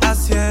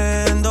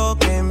 haciendo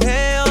que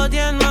me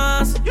odien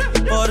más,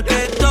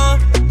 porque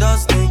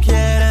todos te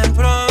quieren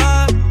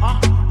probar.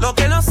 Lo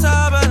que no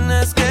saben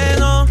es que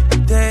no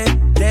te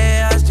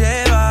dejas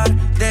llevar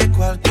de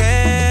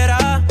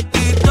cualquiera,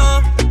 y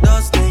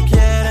todos te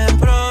quieren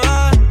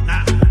probar.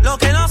 Lo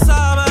que no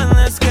saben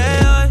es que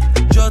hoy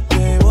yo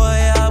te voy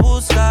a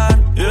buscar.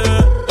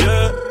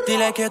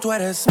 Dile que tú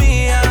eres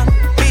mía,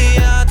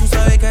 mía, tú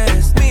sabes que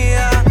eres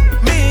mía,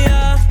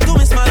 mía, tú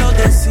misma lo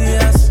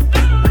decías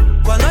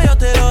cuando yo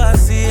te lo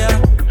hacía.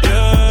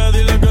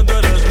 Dile que tú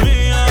eres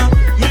mía,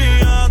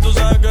 mía, tú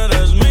sabes que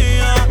eres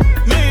mía,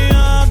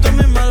 mía, tú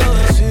misma lo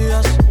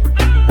decías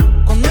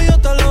cuando yo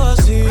te lo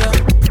hacía.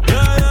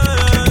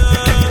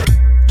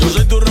 Yo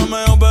soy tu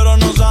Romeo pero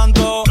no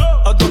santo,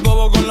 a tu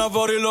bobo con la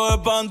for y los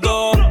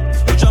espanto.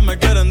 Muchas me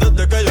quieren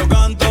desde que yo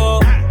canto,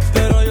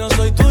 pero yo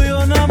soy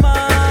tuyo nada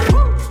más.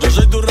 Yo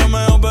soy tu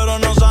Romeo pero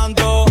no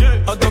santo,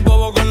 a tu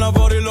bobo con la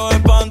for y los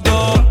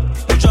espanto.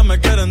 Muchas me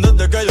quieren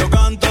desde que yo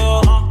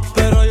canto,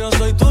 pero yo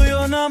soy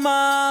tuyo nada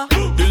más.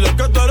 Dile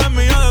que tú eres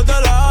mía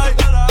desde la high,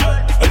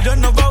 el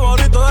yerno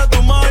favorito de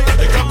tu mai.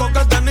 El casco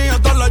que tenía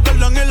todas las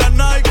Jordan y las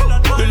Nike.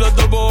 Dile a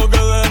tu bobo que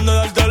dejen de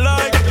darte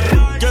like.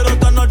 Quiero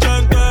esta noche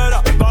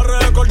entera para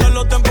recordar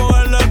los tiempos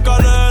en la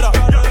escalera.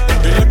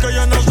 Dile que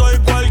yo no soy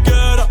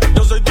cualquiera,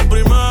 yo soy tu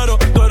primero,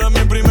 tú eres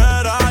mi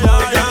primera.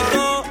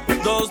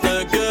 Todos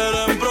te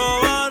quieren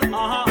probar,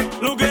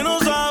 lo que no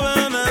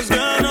saben es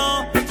que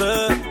no te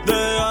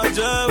dejas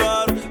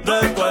llevar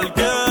de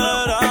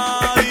cualquiera,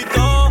 y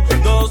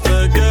todos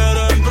te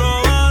quieren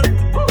probar.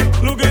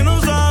 Lo que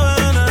no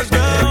saben es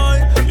que hoy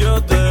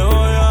yo te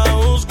voy a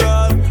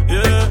buscar.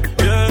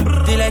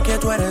 Dile que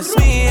tú eres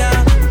mía,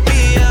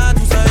 mía,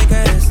 tú sabes que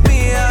eres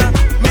mía,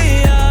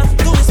 mía,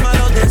 tú misma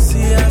lo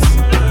decías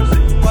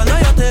cuando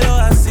yo te lo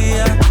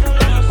hacía.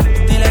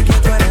 Dile que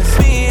tú eres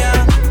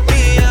mía,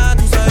 mía,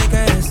 tú sabes que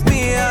eres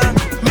mía,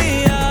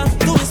 mía,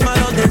 tú misma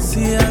lo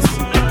decías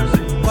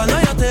cuando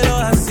yo te lo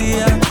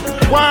hacía.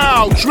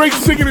 Wow, Drake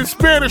singing in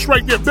Spanish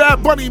right there.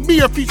 Bad Bunny,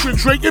 Mia featuring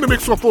Drake in the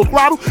mix on Full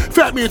Throttle.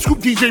 Fat Man Scoop,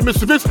 DJ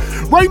Mr. Vince.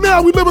 Right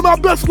now, we living our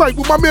best life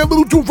with my man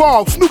Lil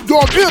Duval, Snoop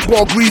Dogg, and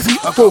Ball Breezy.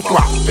 Full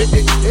Throttle.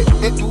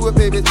 Do it,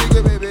 baby, take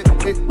it, baby.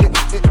 Do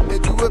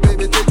it,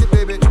 baby, take it,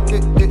 baby.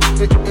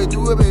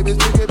 Do it, baby,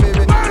 take it,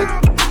 baby.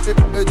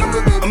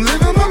 I'm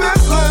living my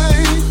best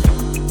life.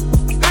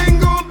 Ain't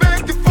going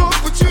back and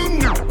forth with you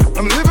now.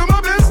 I'm living my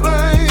best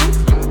life.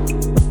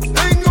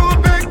 Ain't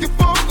going back and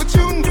forth with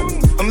you now.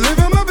 I'm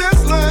living my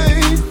best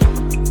life.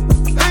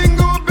 Ain't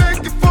going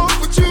back and forth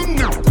with you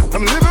now.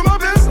 I'm living my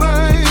best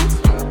life.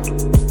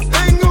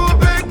 Ain't going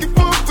back and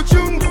forth with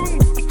you now.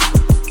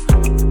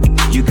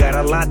 You got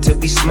a lot to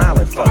be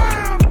smiling for.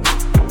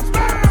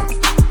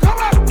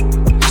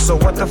 So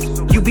what the f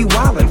you be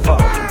wildin' for?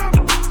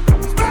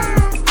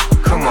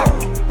 Come on,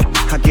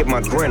 I get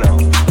my grin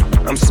on.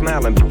 I'm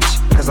smiling, bitch,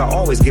 cause I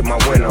always get my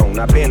win on.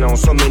 I've been on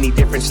so many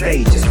different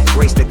stages,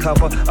 graced the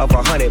cover of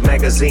 100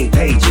 magazine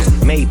pages,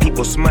 made people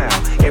beautiful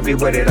smile.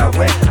 Everywhere that I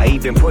went, I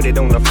even put it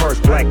on the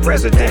first black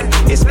president.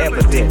 It's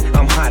evident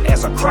I'm hot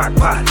as a crock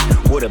pot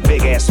with a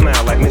big ass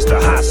smile like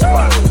Mr. Hot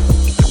Spot.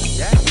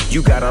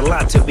 You got a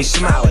lot to be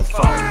smiling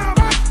for.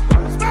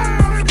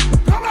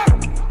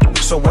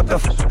 So what the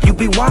f you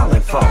be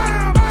wildin' for?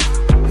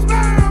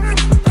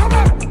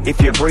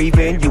 If you're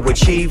breathing, you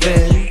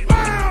achieving.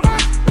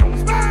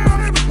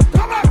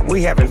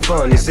 We having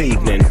fun this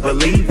evening,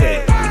 believe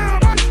it.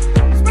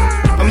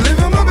 I'm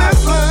living my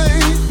best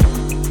life.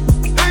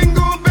 Ain't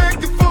going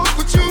back and forth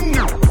with you.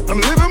 I'm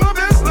living my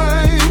best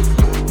life.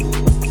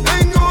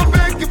 Ain't going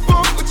back and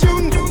forth with you.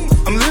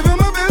 I'm living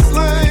my best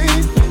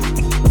life.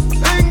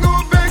 Ain't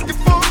going back and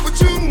forth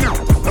with you.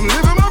 I'm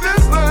living my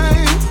best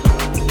life.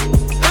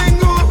 Ain't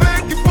going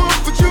back and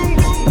forth with you.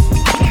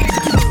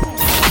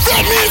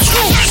 That means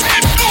you,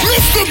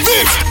 Mr.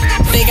 Vince.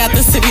 They got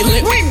the city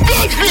lit. We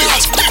good here.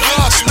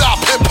 Non-stop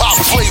hip-hop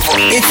flavor.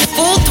 It's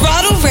Full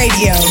Throttle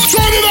Radio.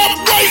 Turn it up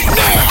right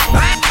now.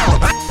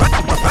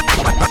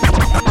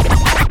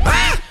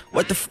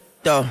 What the f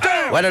though?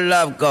 Where the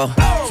love go?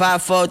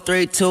 5, 4,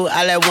 3, 2,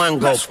 I let one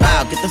go.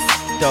 Wow, get the f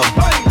though.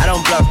 I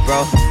don't bluff,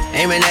 bro.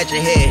 Aiming at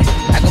your head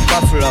like a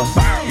buffalo.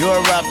 You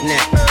a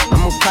roughneck,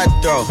 I'm a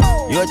cutthroat.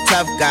 You a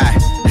tough guy.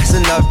 That's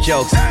enough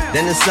jokes.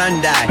 Then the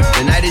sun died.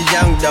 The night is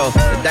young though.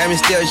 The diamond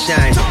still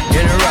shine.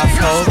 In a rough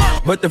hole.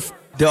 What the f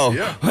though?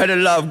 Where the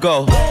love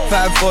go?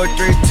 5, 4,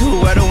 3,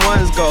 2, where the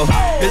ones go?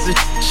 It's a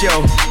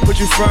show. Put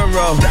you front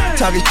row.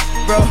 Talking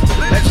bro.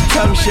 Let your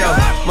tongue show.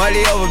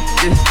 Money over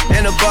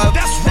and above.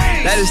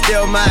 That is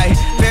still my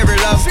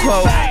favorite love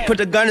quote. Put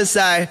the gun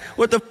aside.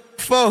 What the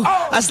for?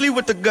 I sleep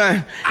with the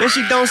gun. And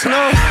she don't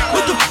snow.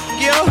 What the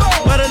yo?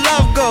 Where the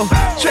love go?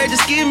 Trade the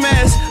ski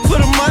mask for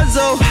the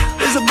muzzle.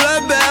 It's a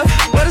bloodbath.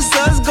 Where the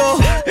suns go?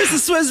 It's a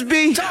Swiss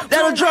beat.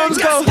 That the drums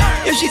go.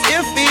 If she's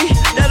iffy,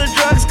 that the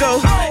drugs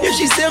go. If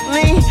she's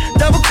simply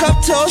double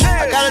cup toast,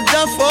 I got a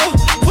duffel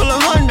full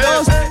of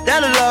hundos.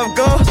 That the love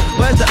go.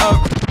 Where's the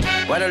up?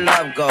 Where the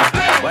love go?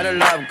 Where the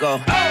love go?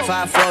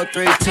 5, 4,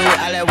 3, 2,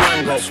 I let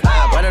one go.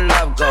 Where the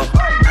love go?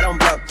 I don't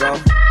bluff, bro.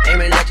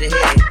 Aiming at your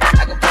head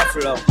like a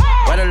buffalo.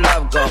 Where the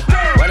love go?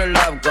 Where the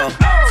love go?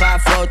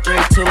 5, 4, 3,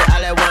 2, I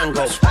let one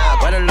go.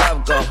 Where the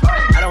love go?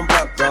 I don't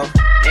bluff, bro.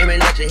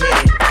 Aiming at your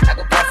head like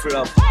a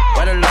buffalo.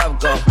 Where the love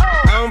go?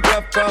 I don't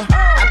bluff, bro.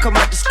 I come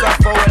out the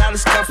scuffle without a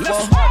scuffle.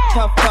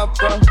 Puff, puff,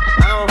 bro.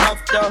 I don't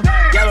huff, though.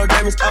 Yellow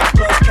diamonds up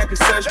close, Captain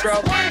Search,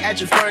 bro. At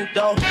your front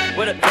door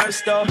with a gun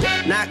store.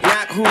 Knock,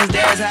 knock, who's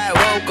there's how it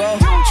won't go.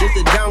 Just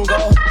the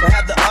jungle, but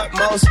have the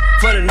utmost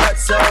for the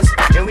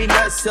nutsos. And we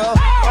nuts so.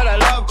 Where the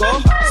love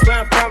go?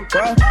 Swear from,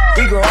 bro.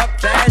 We grow up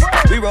fast,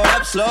 we roll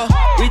up slow.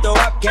 We throw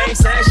up gang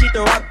signs, she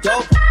throw up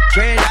dope.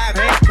 Dread live,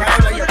 ain't crown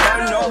like your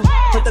gun, no.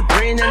 Put the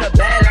green in the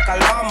bag like a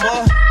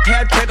lawnmower.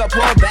 Hair trigger,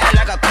 pull back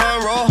like a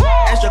cornrow.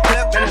 Extra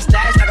clip in the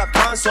stash like a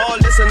console.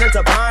 Listening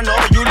to Bono,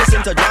 you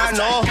listen to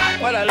Dono.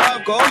 Where the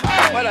love go?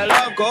 Where the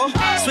love go?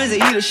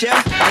 Swizzy, he the chef.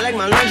 I like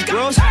my lunch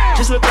gross.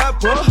 Just look up,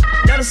 bro.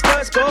 Now the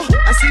skirts go.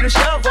 I see the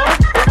shovel.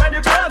 But where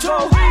the club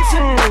go?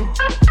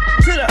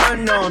 To the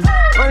unknown.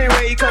 Only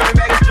way he coming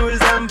back is through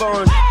his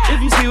unborn.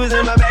 If you see what's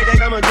in my bag,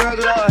 like I'm a drug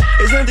lord.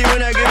 It's empty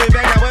when I give it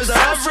back. Now where's the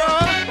love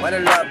from? Where the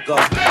love go?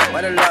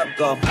 Where the love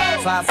go?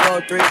 5,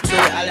 4, 3, 2,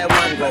 I let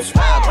one go.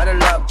 Where the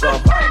love go?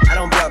 I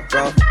don't bluff,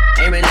 bro.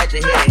 Aiming at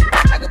your head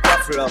like a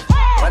buffalo.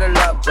 Where the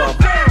love go?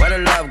 Where the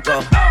love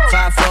go?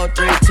 5, 4,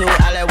 3, 2,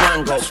 I let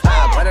one go.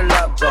 Where the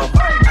love go?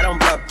 I don't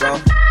bluff, bro.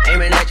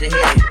 Aiming at your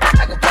head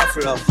like a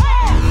buffalo.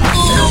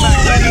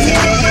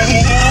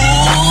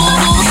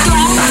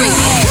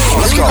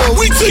 Let's go.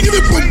 We taking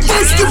it from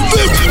first to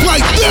fifth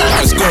like that.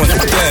 Let's go.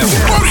 First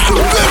to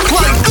fifth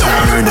like that.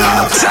 Turn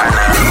up.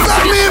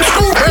 That man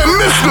Scoop and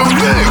Mr.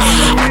 Mix.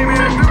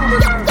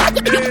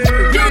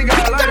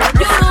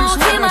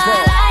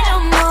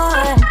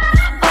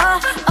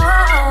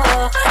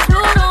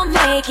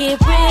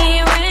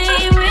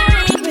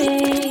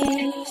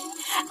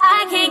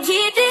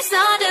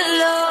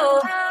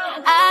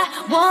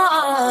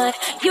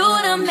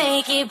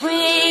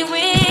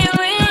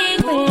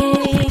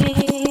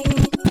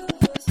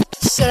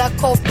 Should I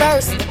call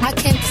first? I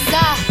can't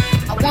decide.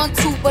 I want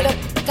to, but I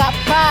got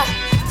pride.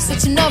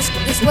 Switching up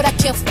is what I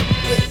can't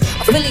with.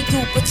 I really do,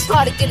 but it's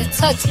hard to get in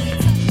touch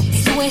with.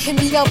 You ain't hit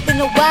me up in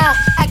a while.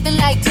 Acting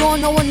like you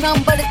don't know a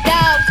number to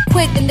dial.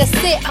 Quit and that's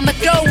it, I'ma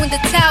throw in the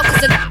towel.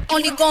 Cause I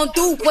only gon'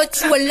 do what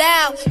you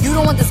allow. You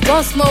don't want this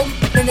gun smoke.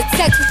 Then the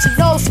text with your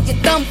low, so your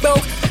thumb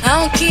broke. I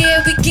don't care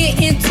if we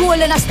get into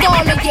it and I stall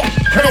it, yeah.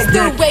 But I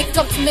still wake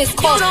up to miss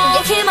calls. You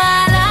don't keep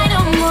my line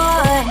no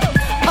more.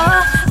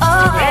 Oh,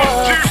 oh,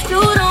 you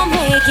don't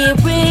make it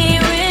ring,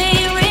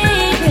 ring,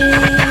 ring,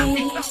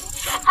 ring.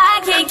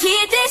 I can't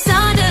keep this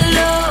on the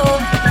low.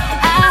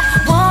 I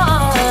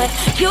want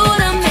you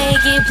to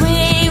make it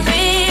ring,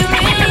 ring,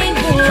 ring,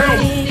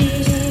 ring.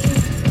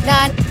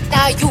 Nah,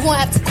 you won't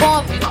have to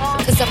call me.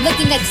 Cause I'm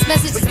looking at these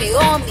messages, they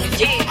on me.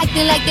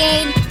 Acting like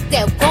they ain't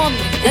that want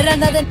me. Let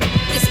another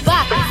this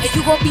spot, and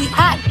you gon' be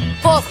hot.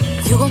 Pause.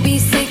 You gon' be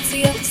sick to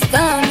your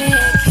stomach.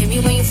 Hit me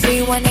when you free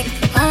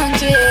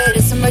 1-800.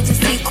 It's a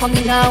emergency, call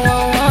me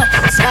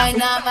 911. It's right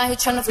now, I'm out here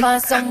trying to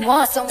find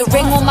someone. The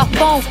ring on my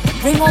phone,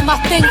 ring on my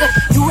finger.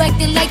 You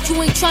acting like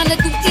you ain't trying to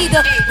do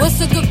either.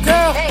 What's a good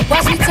girl?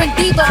 Watch me turn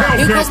diva.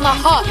 Here goes my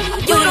heart.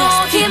 You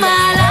don't keep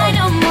my line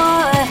no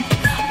more.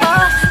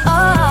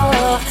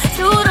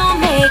 You don't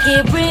make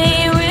it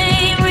ring,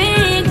 ring,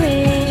 ring,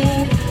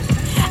 ring.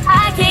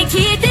 I can't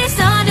keep this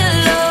on the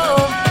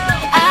low.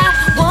 I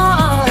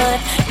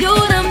want you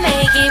to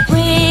make it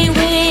ring,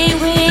 ring,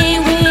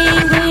 ring,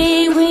 ring,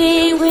 ring,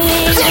 ring,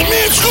 ring. That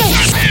means who?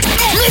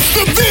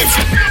 Mr. Vince.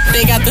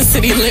 They got the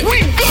city lit.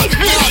 We good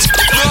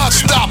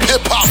non-stop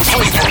hip-hop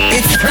flavor.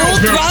 It's Full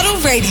Throttle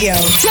Radio.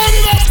 Turn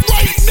it up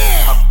right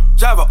now.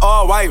 Drive an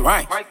all-white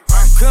rank.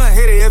 Couldn't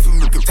hit it if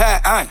you could tie,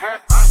 I ain't.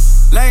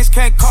 Lanes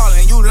can't call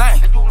and you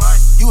lame.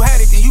 You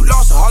had it and you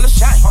lost all the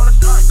shine.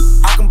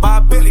 I can buy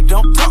a Billy,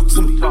 don't talk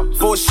to me.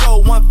 For a show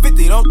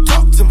 150, don't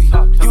talk to me.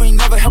 You ain't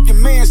never help your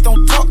mans,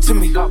 don't talk to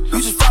me. You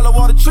just follow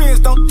all the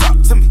trends, don't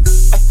talk to me.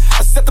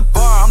 I set the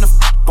bar, I'm the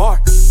bar.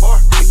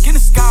 Like in the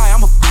sky,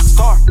 I'm a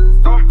star.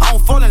 I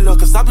don't fall in love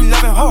cause I be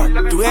loving hard.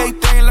 Do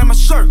everything like my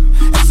shirt,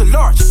 it's a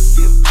large.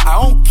 I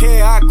don't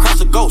care, I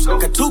crash a ghost.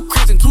 Got 2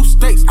 cribs and 2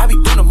 states, I be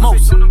doing the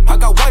most. I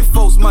got white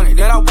folks money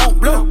that I won't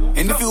blow.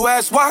 And if you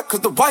ask why, cause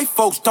the white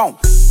folks don't.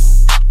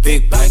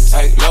 Big bank,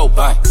 tight, low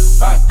bank,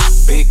 bank.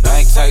 Big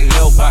bank, tight,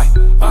 low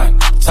bank, bank.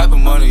 Type of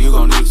money you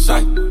gon' need to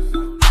sight.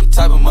 The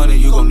type of money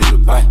you gon' need to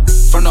buy.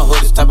 From the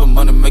hood, this type of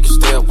money make you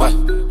stay away.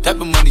 Type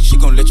of money she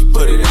gon' let you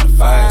put it in the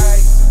fight.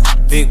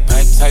 Big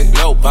bank, tight,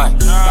 low bank,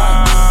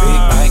 bank. Big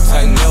bank,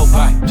 tight, low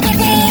bank.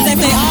 They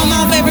play all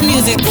my favorite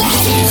music.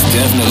 It's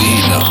definitely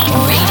eating up.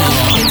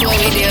 It's what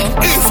we do.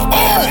 It's on.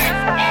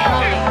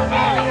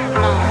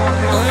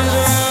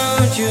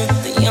 Around you,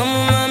 the young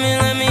mommy,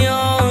 let me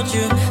hold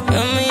you.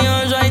 Let me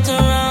arms right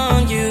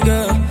around you,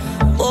 girl.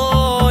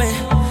 Boy,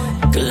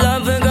 'cause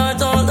love and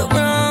God's all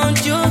around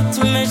you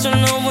to make sure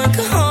no one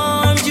can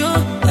harm you.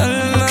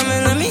 Mommy,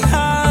 let me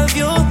have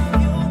you,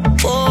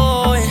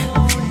 boy.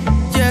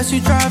 Yes, you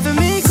driving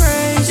me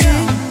crazy.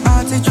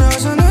 I take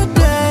drugs on the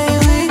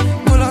daily.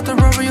 Pull out the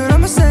rubber, you're the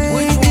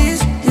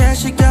Mercedes. Yeah,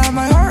 she got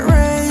my heart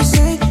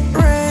racing,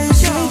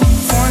 racing.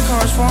 Foreign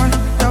cars, foreign.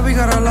 Yeah, we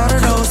got a lot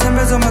of those. 10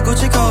 beds on my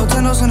Gucci coat,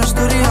 10 in the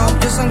studio.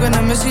 Yes, I'm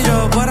gonna miss you,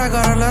 Joe, but I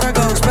gotta let her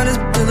go. Spend this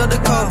to the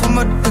call, put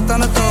my dick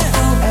on the throat.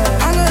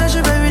 I know that's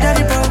your baby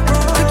daddy, bro.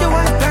 Took your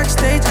wife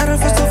backstage at a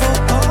festival.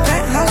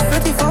 Penthouse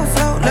 54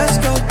 float, let's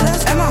go.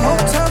 And my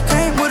hotel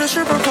came with a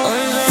stripper pole.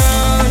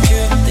 Around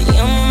you, the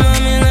young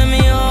mommy, let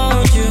me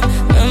hold you.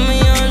 Let me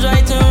arms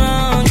right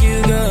around you,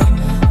 girl.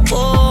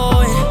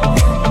 Boy,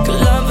 'cause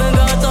love and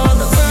God's all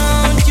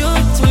around you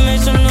to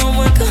make sure no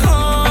one can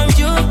harm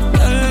you.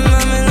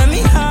 Mommy, let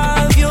me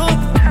have you,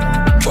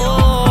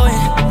 boy.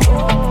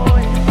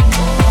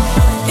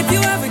 If you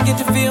ever get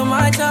to feel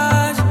my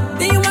touch,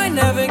 then you might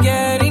never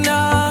get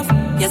enough.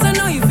 Yes, I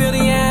know you feel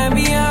the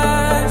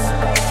ambience.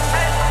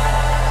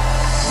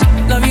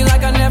 Love you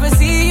like I never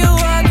see you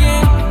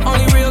again.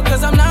 Only real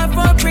 'cause I'm not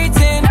for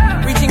pretend.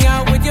 Reaching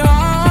out with your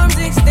arms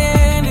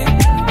extended.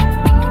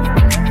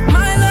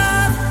 My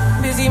love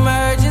is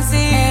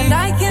emergency, and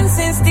I can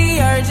sense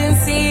the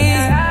urgency.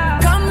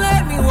 Come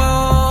let me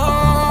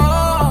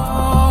walk.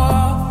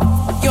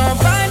 Your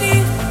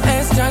body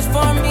has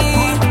transformed me.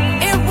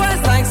 It was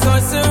like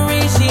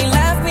sorcery. She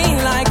left me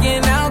like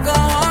an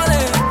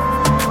alcoholic.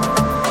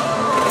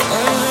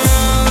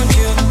 Around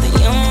you, the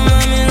young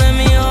mommy, let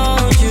me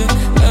hold you.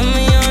 Let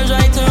me arms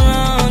right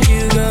around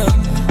you, girl.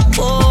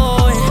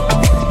 Boy,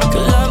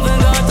 'cause love and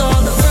God's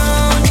all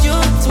around you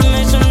to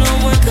make sure no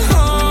one can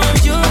harm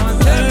you.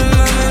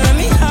 Mommy, let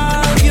me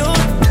have you,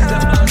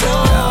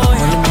 boy.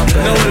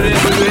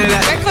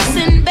 Breakfast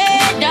in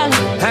bed,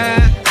 darling.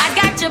 I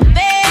got your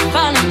bed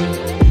falling.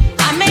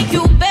 I make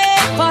you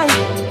bed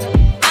falling.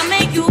 I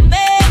make you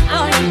bed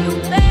falling.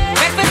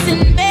 Breakfast in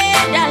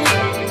bed, darling.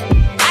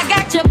 I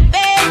got your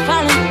bed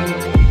falling.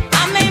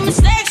 I made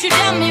mistakes, you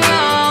done me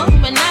wrong,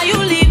 but now you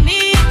leave me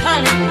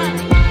calling.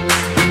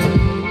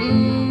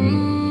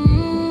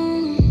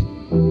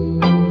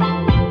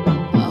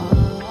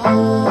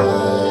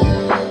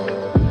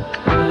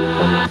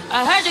 I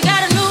heard you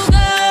got a new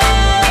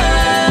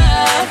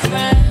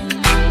girlfriend,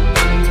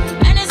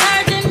 and it's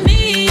hurting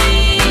me.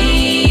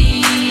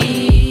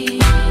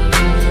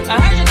 I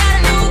heard you got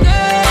a new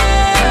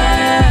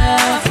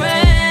girlfriend,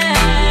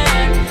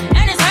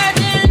 and it's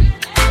hurting.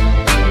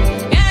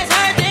 Yeah, it's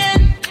hurting.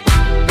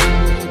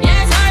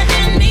 Yeah, it's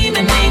hurting me,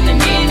 me, me,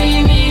 me, me, me,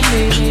 me,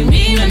 me, me,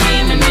 me, me,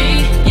 me, me.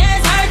 Yeah,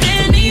 it's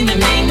hurting me, me,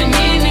 me, me,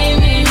 me, me,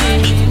 me,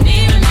 me, me,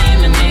 me,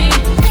 me, me.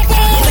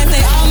 They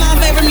play all my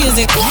favorite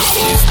music.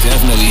 It's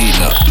definitely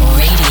eating up.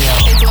 Radio.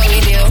 It's what we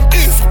do.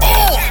 It's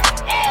on.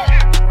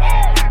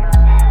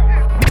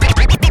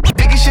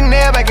 Biggie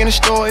Chanel back in the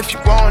store if you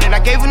want it. I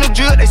gave him the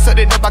drip, they sucked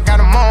it up, I got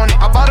him on it.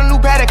 I bought a new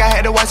Patek, I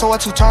had the white, so I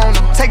two-toned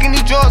it. Taking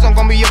these drugs, I'm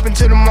gonna be up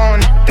until the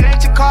morning. It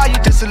ain't your car, you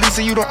just a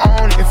Lisa, you don't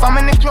own it. If I'm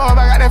in the club,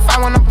 I got that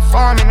 5 when I'm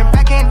performing. The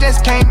back end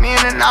just came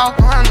in and all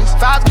honest.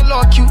 Vibes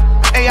galore, cute,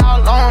 they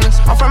all on us.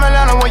 I'm from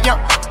Atlanta, where young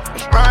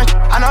run.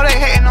 I know they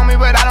hating on me,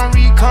 but I don't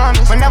read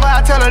comments. Whenever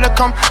I tell her to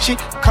come, she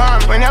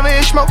comes. Whenever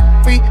it's smoke,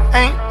 we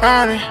ain't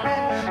running.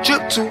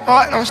 Drip too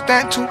hard, don't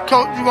stand too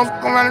close. You gon'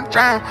 fuck around and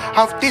drown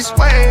off this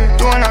way.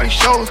 Doing all these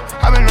shows,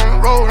 I been on the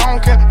road. I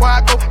don't care where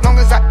I go, long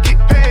as I get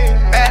paid.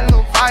 Bad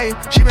little vibe,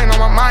 she been on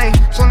my mind.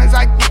 Soon as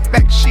I get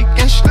back, she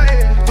can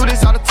slay. Do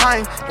this all the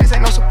time, this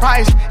ain't no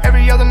surprise.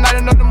 Every other night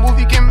another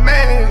movie get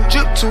made.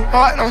 Drip too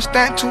hard, don't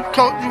stand too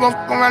close. You gon'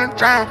 fuck around and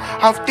drown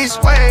off this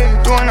way.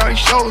 Doing all these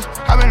shows,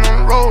 I been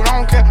on the road. I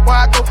don't care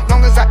where I go,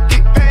 long as I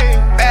get paid.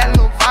 Bad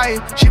little vibe,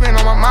 she been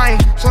on my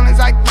mind. Soon as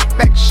I get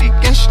back, she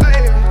can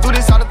slay. Do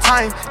this all the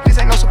time, this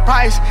ain't no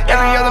surprise.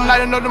 Every other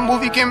night another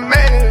movie get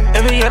made.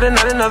 Every other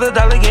night another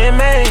dollar get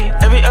made.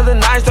 Every other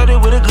night started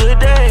with a good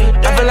day.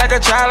 I feel like a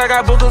child, I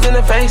got boogers in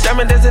the face. I'm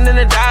dancing in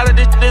the dollar,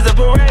 this is a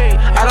parade.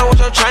 I don't want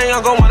your train,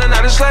 I'm gon' want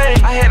another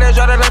slave. I had that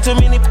draw that like too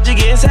many bitches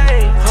getting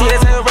saved.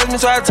 TSA arrest me,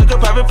 so I took a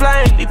private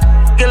plane.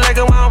 Get like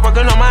it while I'm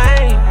working on my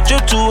aim.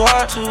 Drip too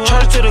hard,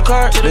 charge to the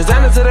car.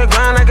 Designer to the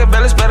ground, I can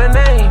barely spell the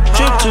name.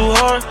 Drip too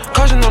hard,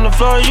 caution on the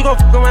floor. You gon'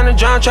 fuck around and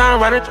drown, try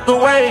and ride it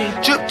away.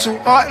 Drip too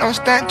hard, don't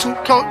stand too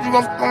close. You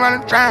gon' fuck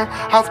around and drown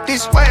off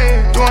this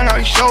way. Doing all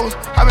these shows,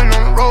 I been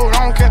on the road.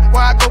 I don't care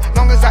where I go,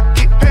 long as I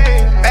get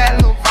paid.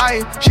 Bad little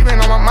vibe, she been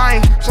on my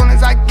mind. Soon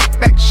as I get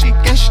back, she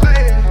can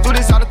slay. Do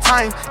this all the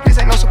time, this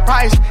ain't no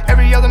surprise.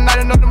 Every other night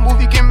another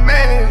movie get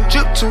made.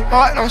 Drip too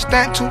hard, don't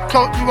stand too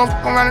close. You gon'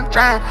 fuck around and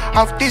drown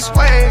off this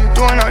way.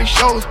 Doing all these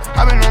shows,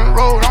 I been on the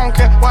road. I don't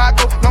care where I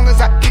go, long as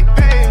I get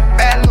paid.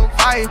 Bad little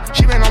vibe,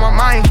 she been on my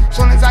mind.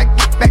 Soon as I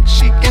get back,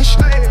 she can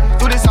slay.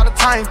 Do this all the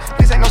time,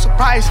 this ain't no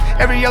surprise.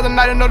 Every other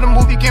night another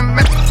movie get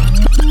made.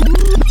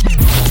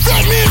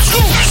 That means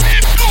you,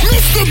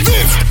 Mr.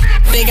 Vince.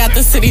 They got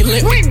the city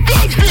lit. We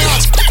good here.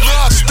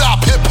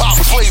 Non-stop hip-hop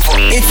flavor.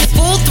 It's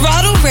Full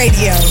Throttle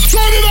Radio.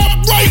 Turn it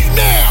up right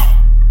now.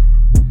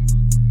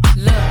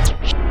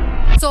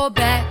 Look, it's all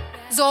bad,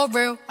 it's all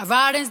real. I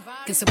ride in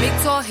some big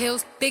tall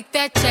hills, big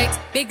fat checks,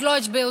 big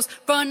large bills.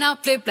 Run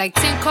out, flip like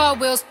 10 car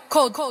wheels.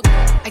 Cold, cold.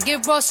 I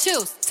give raw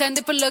chills, 10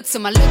 different looks,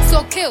 and my looks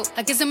so kill.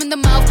 I kiss him in the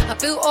mouth, I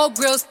feel all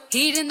grills.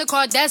 Heat in the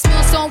car, that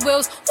smells on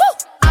wheels.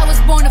 Woo! I was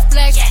born to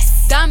flex.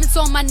 Yes. Diamonds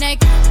on my neck.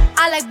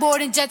 I like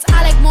boarding jets.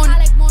 I like more.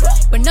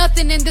 But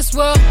nothing in this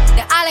world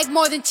that I like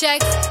more than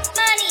checks.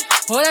 Money.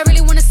 All I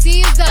really wanna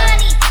see is the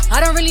money. I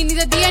don't really need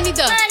a D, I need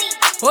the money.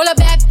 All I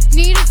back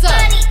need is the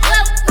money.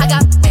 I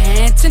got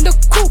bands in the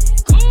coupe,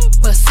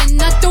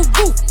 bustin' out the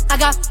roof. I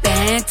got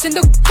bands in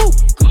the coupe.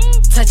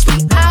 Touch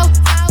me out,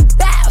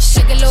 bow,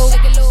 shake a little.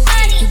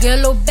 You get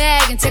a little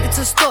bag and take it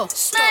to the store.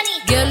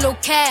 Get a little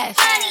cash.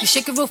 You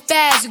shake it real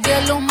fast, you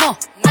get a little more.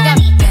 I got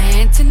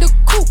bands in the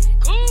coupe,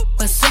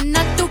 bustin'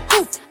 out the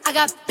roof. I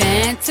got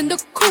bands in the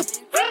coupe,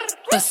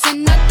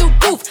 bustin' out the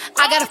roof.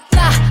 I gotta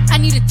fly, I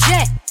need a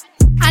jet.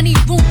 I need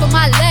room for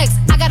my legs.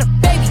 I got a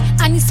baby,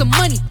 I need some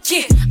money.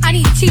 Yeah, I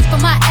need teeth for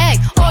my egg.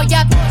 All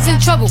y'all b****s in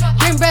trouble.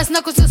 Bring brass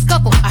knuckles to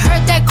scuffle. I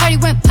heard that Cardi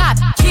went pop.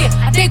 Yeah,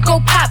 I did go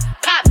pop,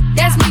 pop.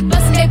 That's me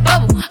bustin' that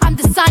bubble. I'm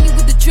the Sonya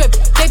with the drip,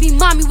 baby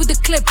mommy with the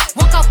clip.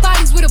 Walk out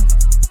bodies with a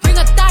bring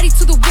a thotty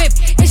to the whip.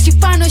 Is she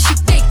fine or she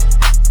fake?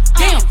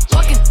 Damn,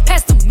 walking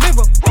past the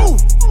mirror. Ooh,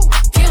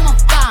 damn, I'm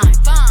fine.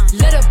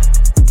 Let her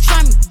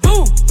try me.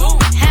 Boom, boom,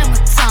 hammer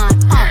time.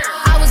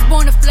 I was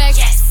born to flex.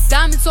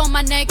 Diamonds on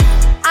my neck.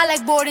 I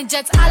like boarding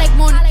jets. I like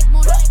more.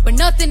 But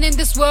nothing in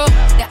this world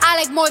that I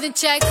like more than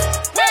checks.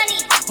 Money.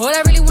 All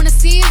I really wanna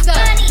see is the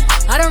money.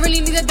 I don't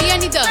really need a D, I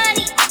need the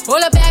money.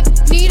 All I back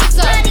need is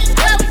the money.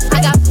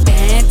 I got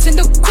bands in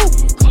the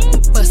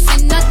coupe,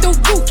 bustin' out the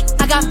roof.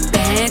 I got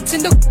bands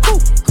in the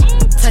coupe.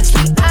 Touch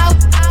me out,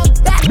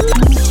 back.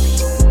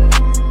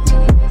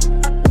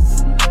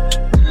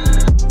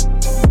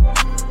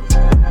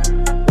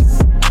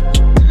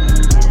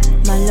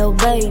 My little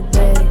baby,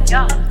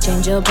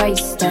 change your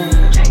price tag.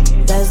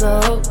 That's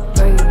a hook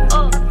break.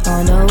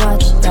 Wanna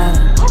watch that?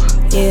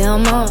 Yeah,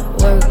 I'm on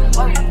work.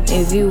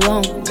 If you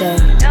want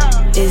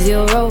that, is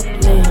your role?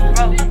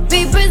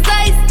 Be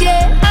precise,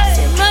 yeah.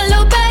 My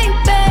little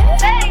baby,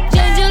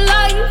 change your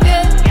life,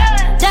 yeah.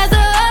 That's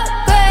a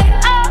upgrade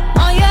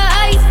on your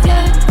ice,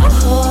 yeah.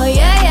 Oh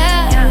yeah,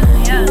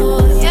 yeah.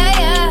 Oh yeah,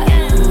 yeah.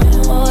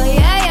 Oh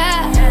yeah,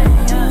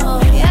 yeah.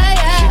 Oh yeah,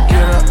 yeah. She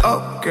get an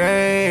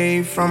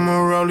upgrade from a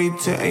Rollie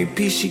to AP.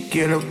 She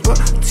get a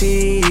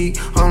boutique.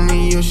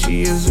 Only you,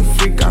 she is a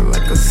freak. I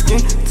like her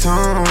skin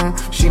tone.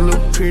 She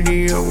look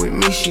prettier with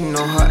me. She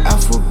know her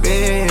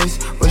alphabets,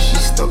 but she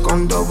stuck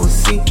on double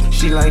C.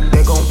 She like,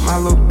 they go my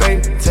little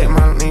baby. Take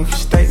my name from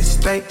state to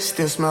state.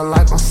 Still smell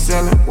like I'm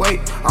selling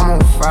weight. I'm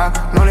on fire,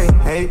 no they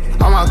hate.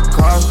 All my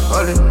cars,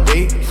 other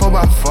day,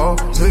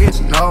 4x4. So get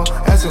to know,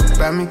 that's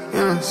about me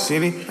in the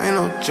city. Ain't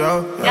no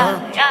joke.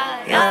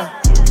 Yeah.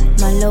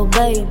 My little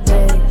baby,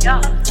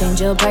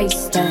 change your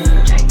price tag.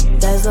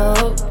 That's a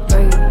hook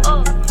break.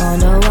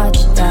 Wanna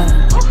watch that?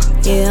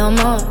 Yeah, I'm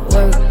on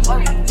work.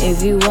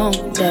 If you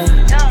want that,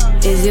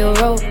 is your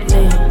role?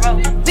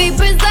 Be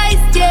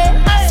precise,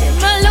 yeah.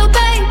 My little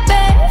baby,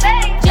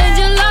 change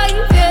your life,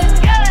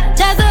 yeah.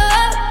 That's a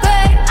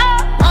upgrade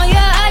on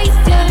your ice,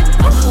 yeah.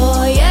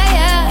 Oh yeah,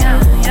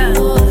 yeah.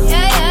 Oh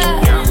yeah,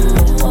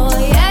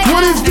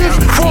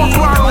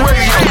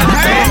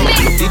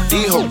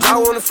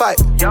 fight.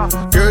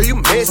 Girl, you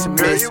messy.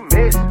 You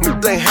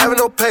ain't having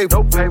no paper.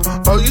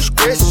 Oh, you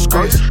scratch.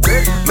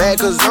 Mad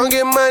cause I don't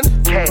get money.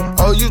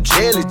 Oh, you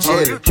jelly.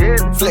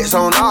 Flex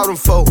on all them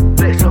folk.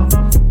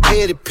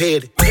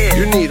 Petty.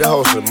 You need to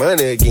hold some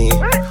money again.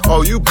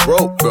 Oh, you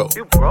broke.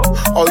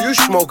 Oh, you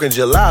smoking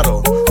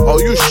gelato. Oh,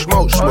 you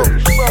smoke.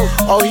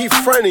 Oh, he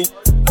fronting.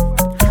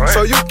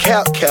 So you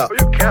cap.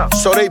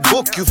 So they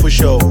book you for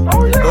show.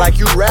 Like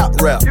you rap.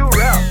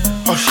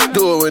 Oh, she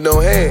do it with no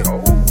hand.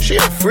 She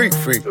a freak.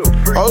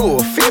 Oh, it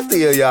was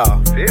 50 of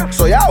y'all.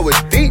 So y'all was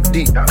deep.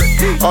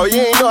 Oh,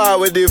 you ain't know I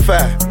was did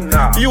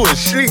 5. You was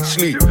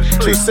sleep.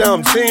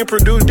 217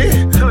 produced this.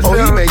 Oh,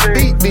 he make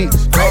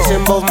beats. Racks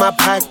in both my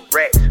pockets.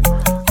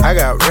 I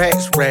got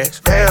racks.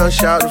 Damn,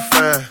 shout to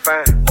fine.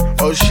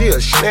 Oh, she a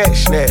snack.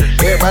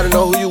 Everybody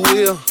know who you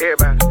will.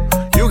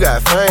 You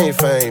got fame.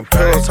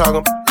 Pillow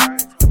talking.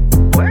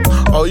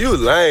 Oh, you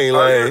lame.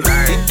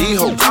 These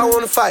hoes, I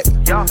wanna fight.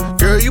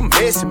 Girl, you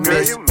messy.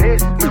 You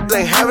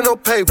ain't having no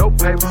paper.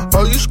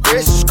 Oh, you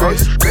scratch.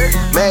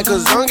 Mad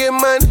cause I don't get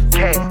money.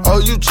 Oh,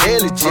 you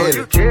jelly.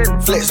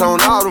 Flex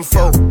on all them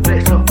folk.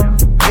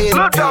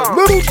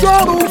 Little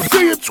Donald,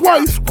 say it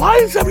twice. Why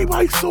is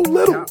everybody so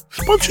little? It's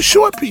a bunch of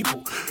short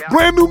people.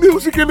 Brand new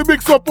music in the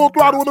mix on Full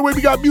Throttle. On the way,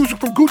 we got music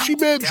from Gucci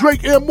Mane,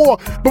 Drake, and more.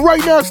 But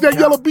right now, it's that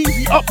Yellow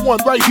Beezy up one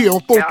right here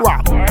on Full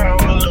Throttle.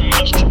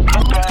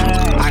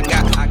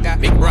 I got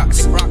big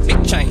rocks,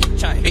 big chain,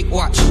 big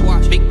watch,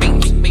 big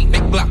beams, big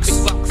blocks,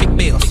 big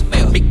bills,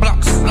 big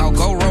blocks. I'll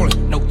go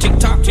rolling, no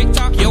TikTok,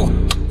 yo.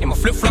 In my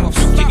flip flops,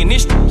 kicking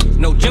this,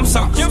 no gym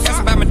socks. That's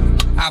about me.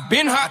 I've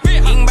been hot,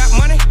 ain't about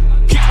money.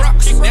 Kick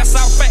rocks, that's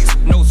all facts,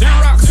 no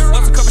Xerox.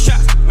 Bust a couple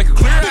shots, make it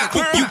clear out.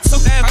 You so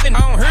damn, I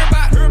don't hear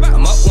about.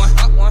 I'm up one.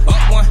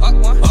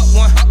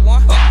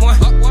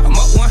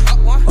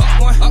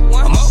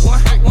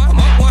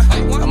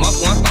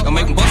 Don't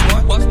make them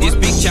bust one. This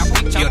big chop,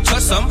 you'll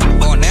touch some.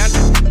 Going now,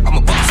 I'ma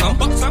buck some.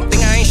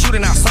 Think I ain't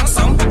shooting out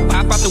some.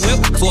 Pop out the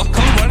whip, so I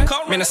come running.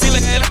 Man, I see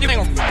like hell, you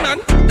ain't gon'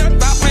 nothing.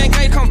 Stop playing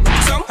game, come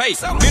some. Hey,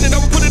 bend it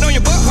over, put it on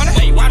your butt, honey.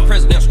 Hey, watch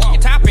presidential. You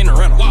top in the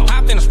rental,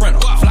 hop in the sprinter,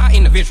 fly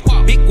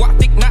individual. Big guap,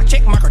 thick, not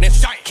check my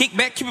credentials. Kick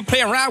back, keep it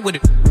playing, ride with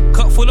it.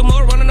 Cup full of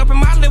mud running up in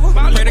my liver.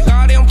 Pray to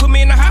God they don't put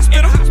me in the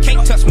hospital.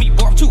 Can't touch me,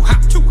 boy, I'm too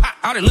hot.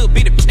 All that little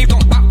bitty bitch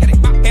gon' bop.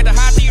 Had to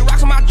hide these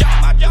rocks on my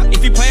jaw.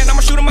 If you playin',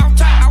 I'ma shoot 'em out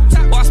top.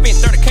 Boy, I spent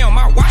 30K on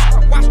my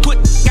watch. Put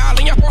y'all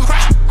in your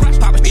crash.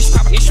 Pop a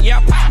bitch,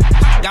 yeah,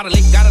 pop. Got a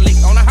lick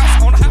on the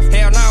house.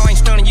 Hell no, I ain't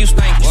stunning you,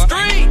 stank.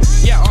 Street,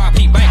 yeah,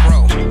 RIP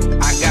bankroll.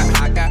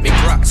 I got big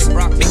rocks,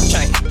 big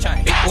chain,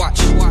 big watch,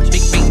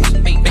 big beams,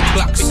 big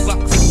blocks,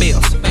 big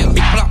bills,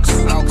 big blocks.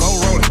 I'll go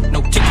rolling,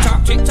 no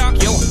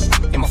TikTok, yo.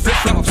 In my flip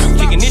flops,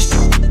 kicking this,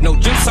 no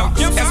gym socks.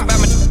 That's about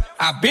me.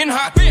 I've been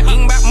hot,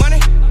 ain't about money.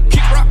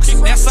 Kick rocks,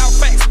 that's all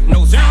facts,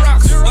 no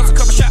Xerox. Bust a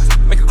couple shots,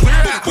 make it clear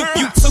out.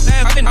 You so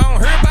damn, I don't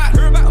hear about.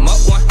 I'm up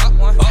one.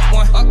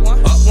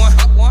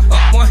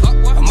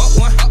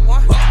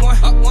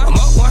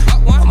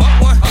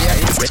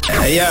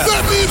 Yeah.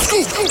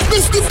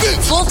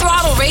 Full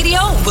Throttle Radio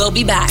will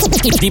be back.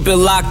 Keep it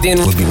locked in.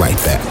 We'll be right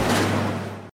back.